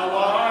 how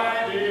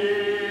I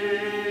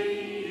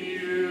need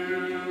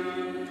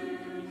you.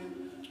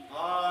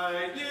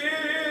 I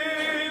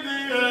need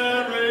thee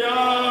every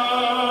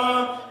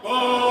hour,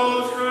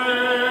 most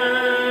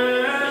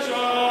gracious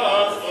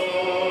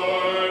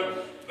Lord.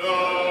 No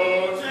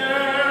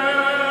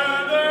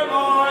tender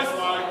voice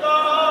like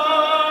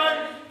thine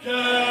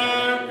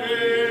can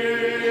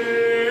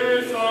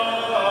peace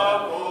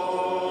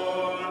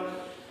afford.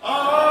 I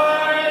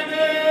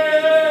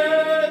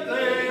need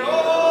thee,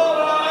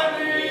 oh, I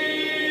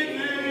need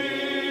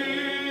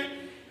thee.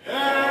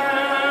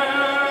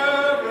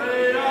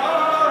 Every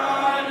hour I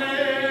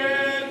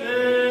need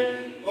thee.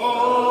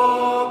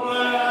 Oh,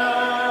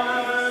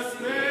 bless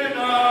me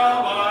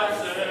now, my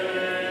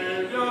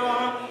Savior.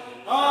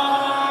 I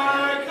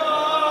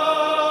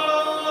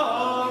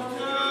come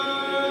to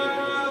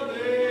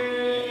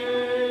thee.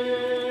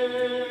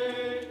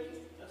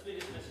 Let's be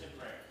dismissed in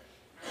prayer.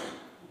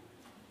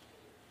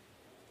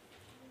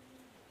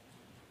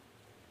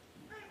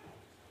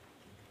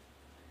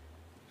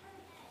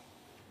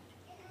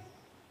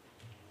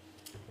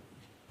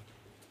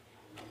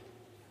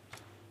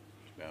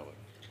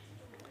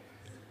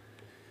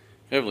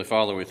 Heavenly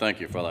Father, we thank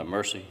you for thy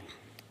mercy,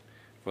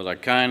 for thy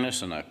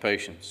kindness and thy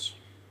patience.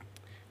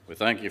 We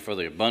thank you for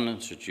the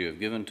abundance that you have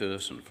given to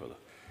us and for the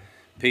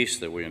peace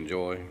that we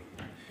enjoy.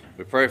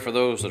 We pray for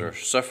those that are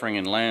suffering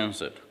in lands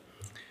that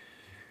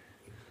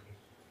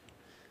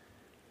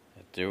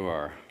they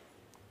are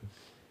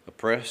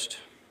oppressed,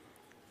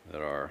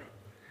 that are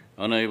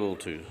unable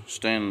to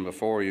stand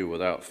before you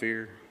without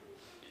fear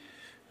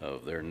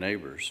of their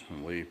neighbors.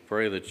 And we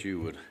pray that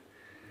you would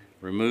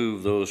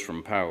remove those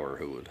from power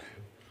who would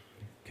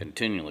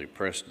continually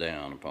press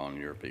down upon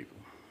your people.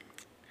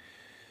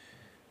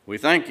 We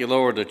thank you,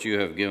 Lord, that you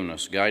have given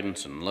us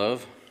guidance and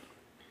love.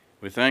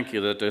 We thank you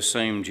that this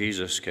same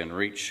Jesus can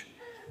reach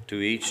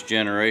to each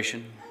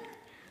generation,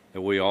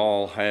 that we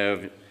all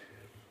have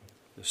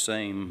the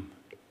same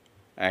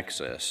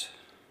access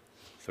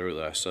through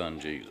thy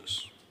Son,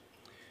 Jesus.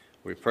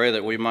 We pray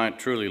that we might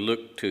truly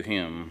look to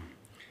him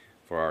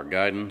for our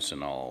guidance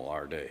in all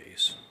our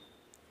days.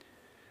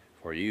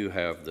 for you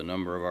have the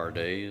number of our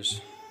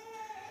days.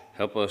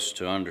 Help us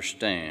to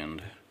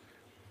understand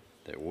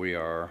that we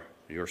are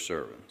your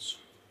servants.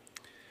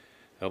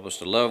 Help us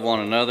to love one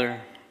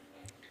another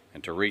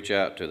and to reach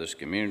out to this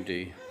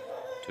community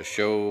to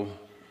show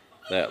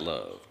that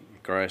love. In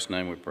Christ's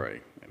name we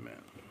pray.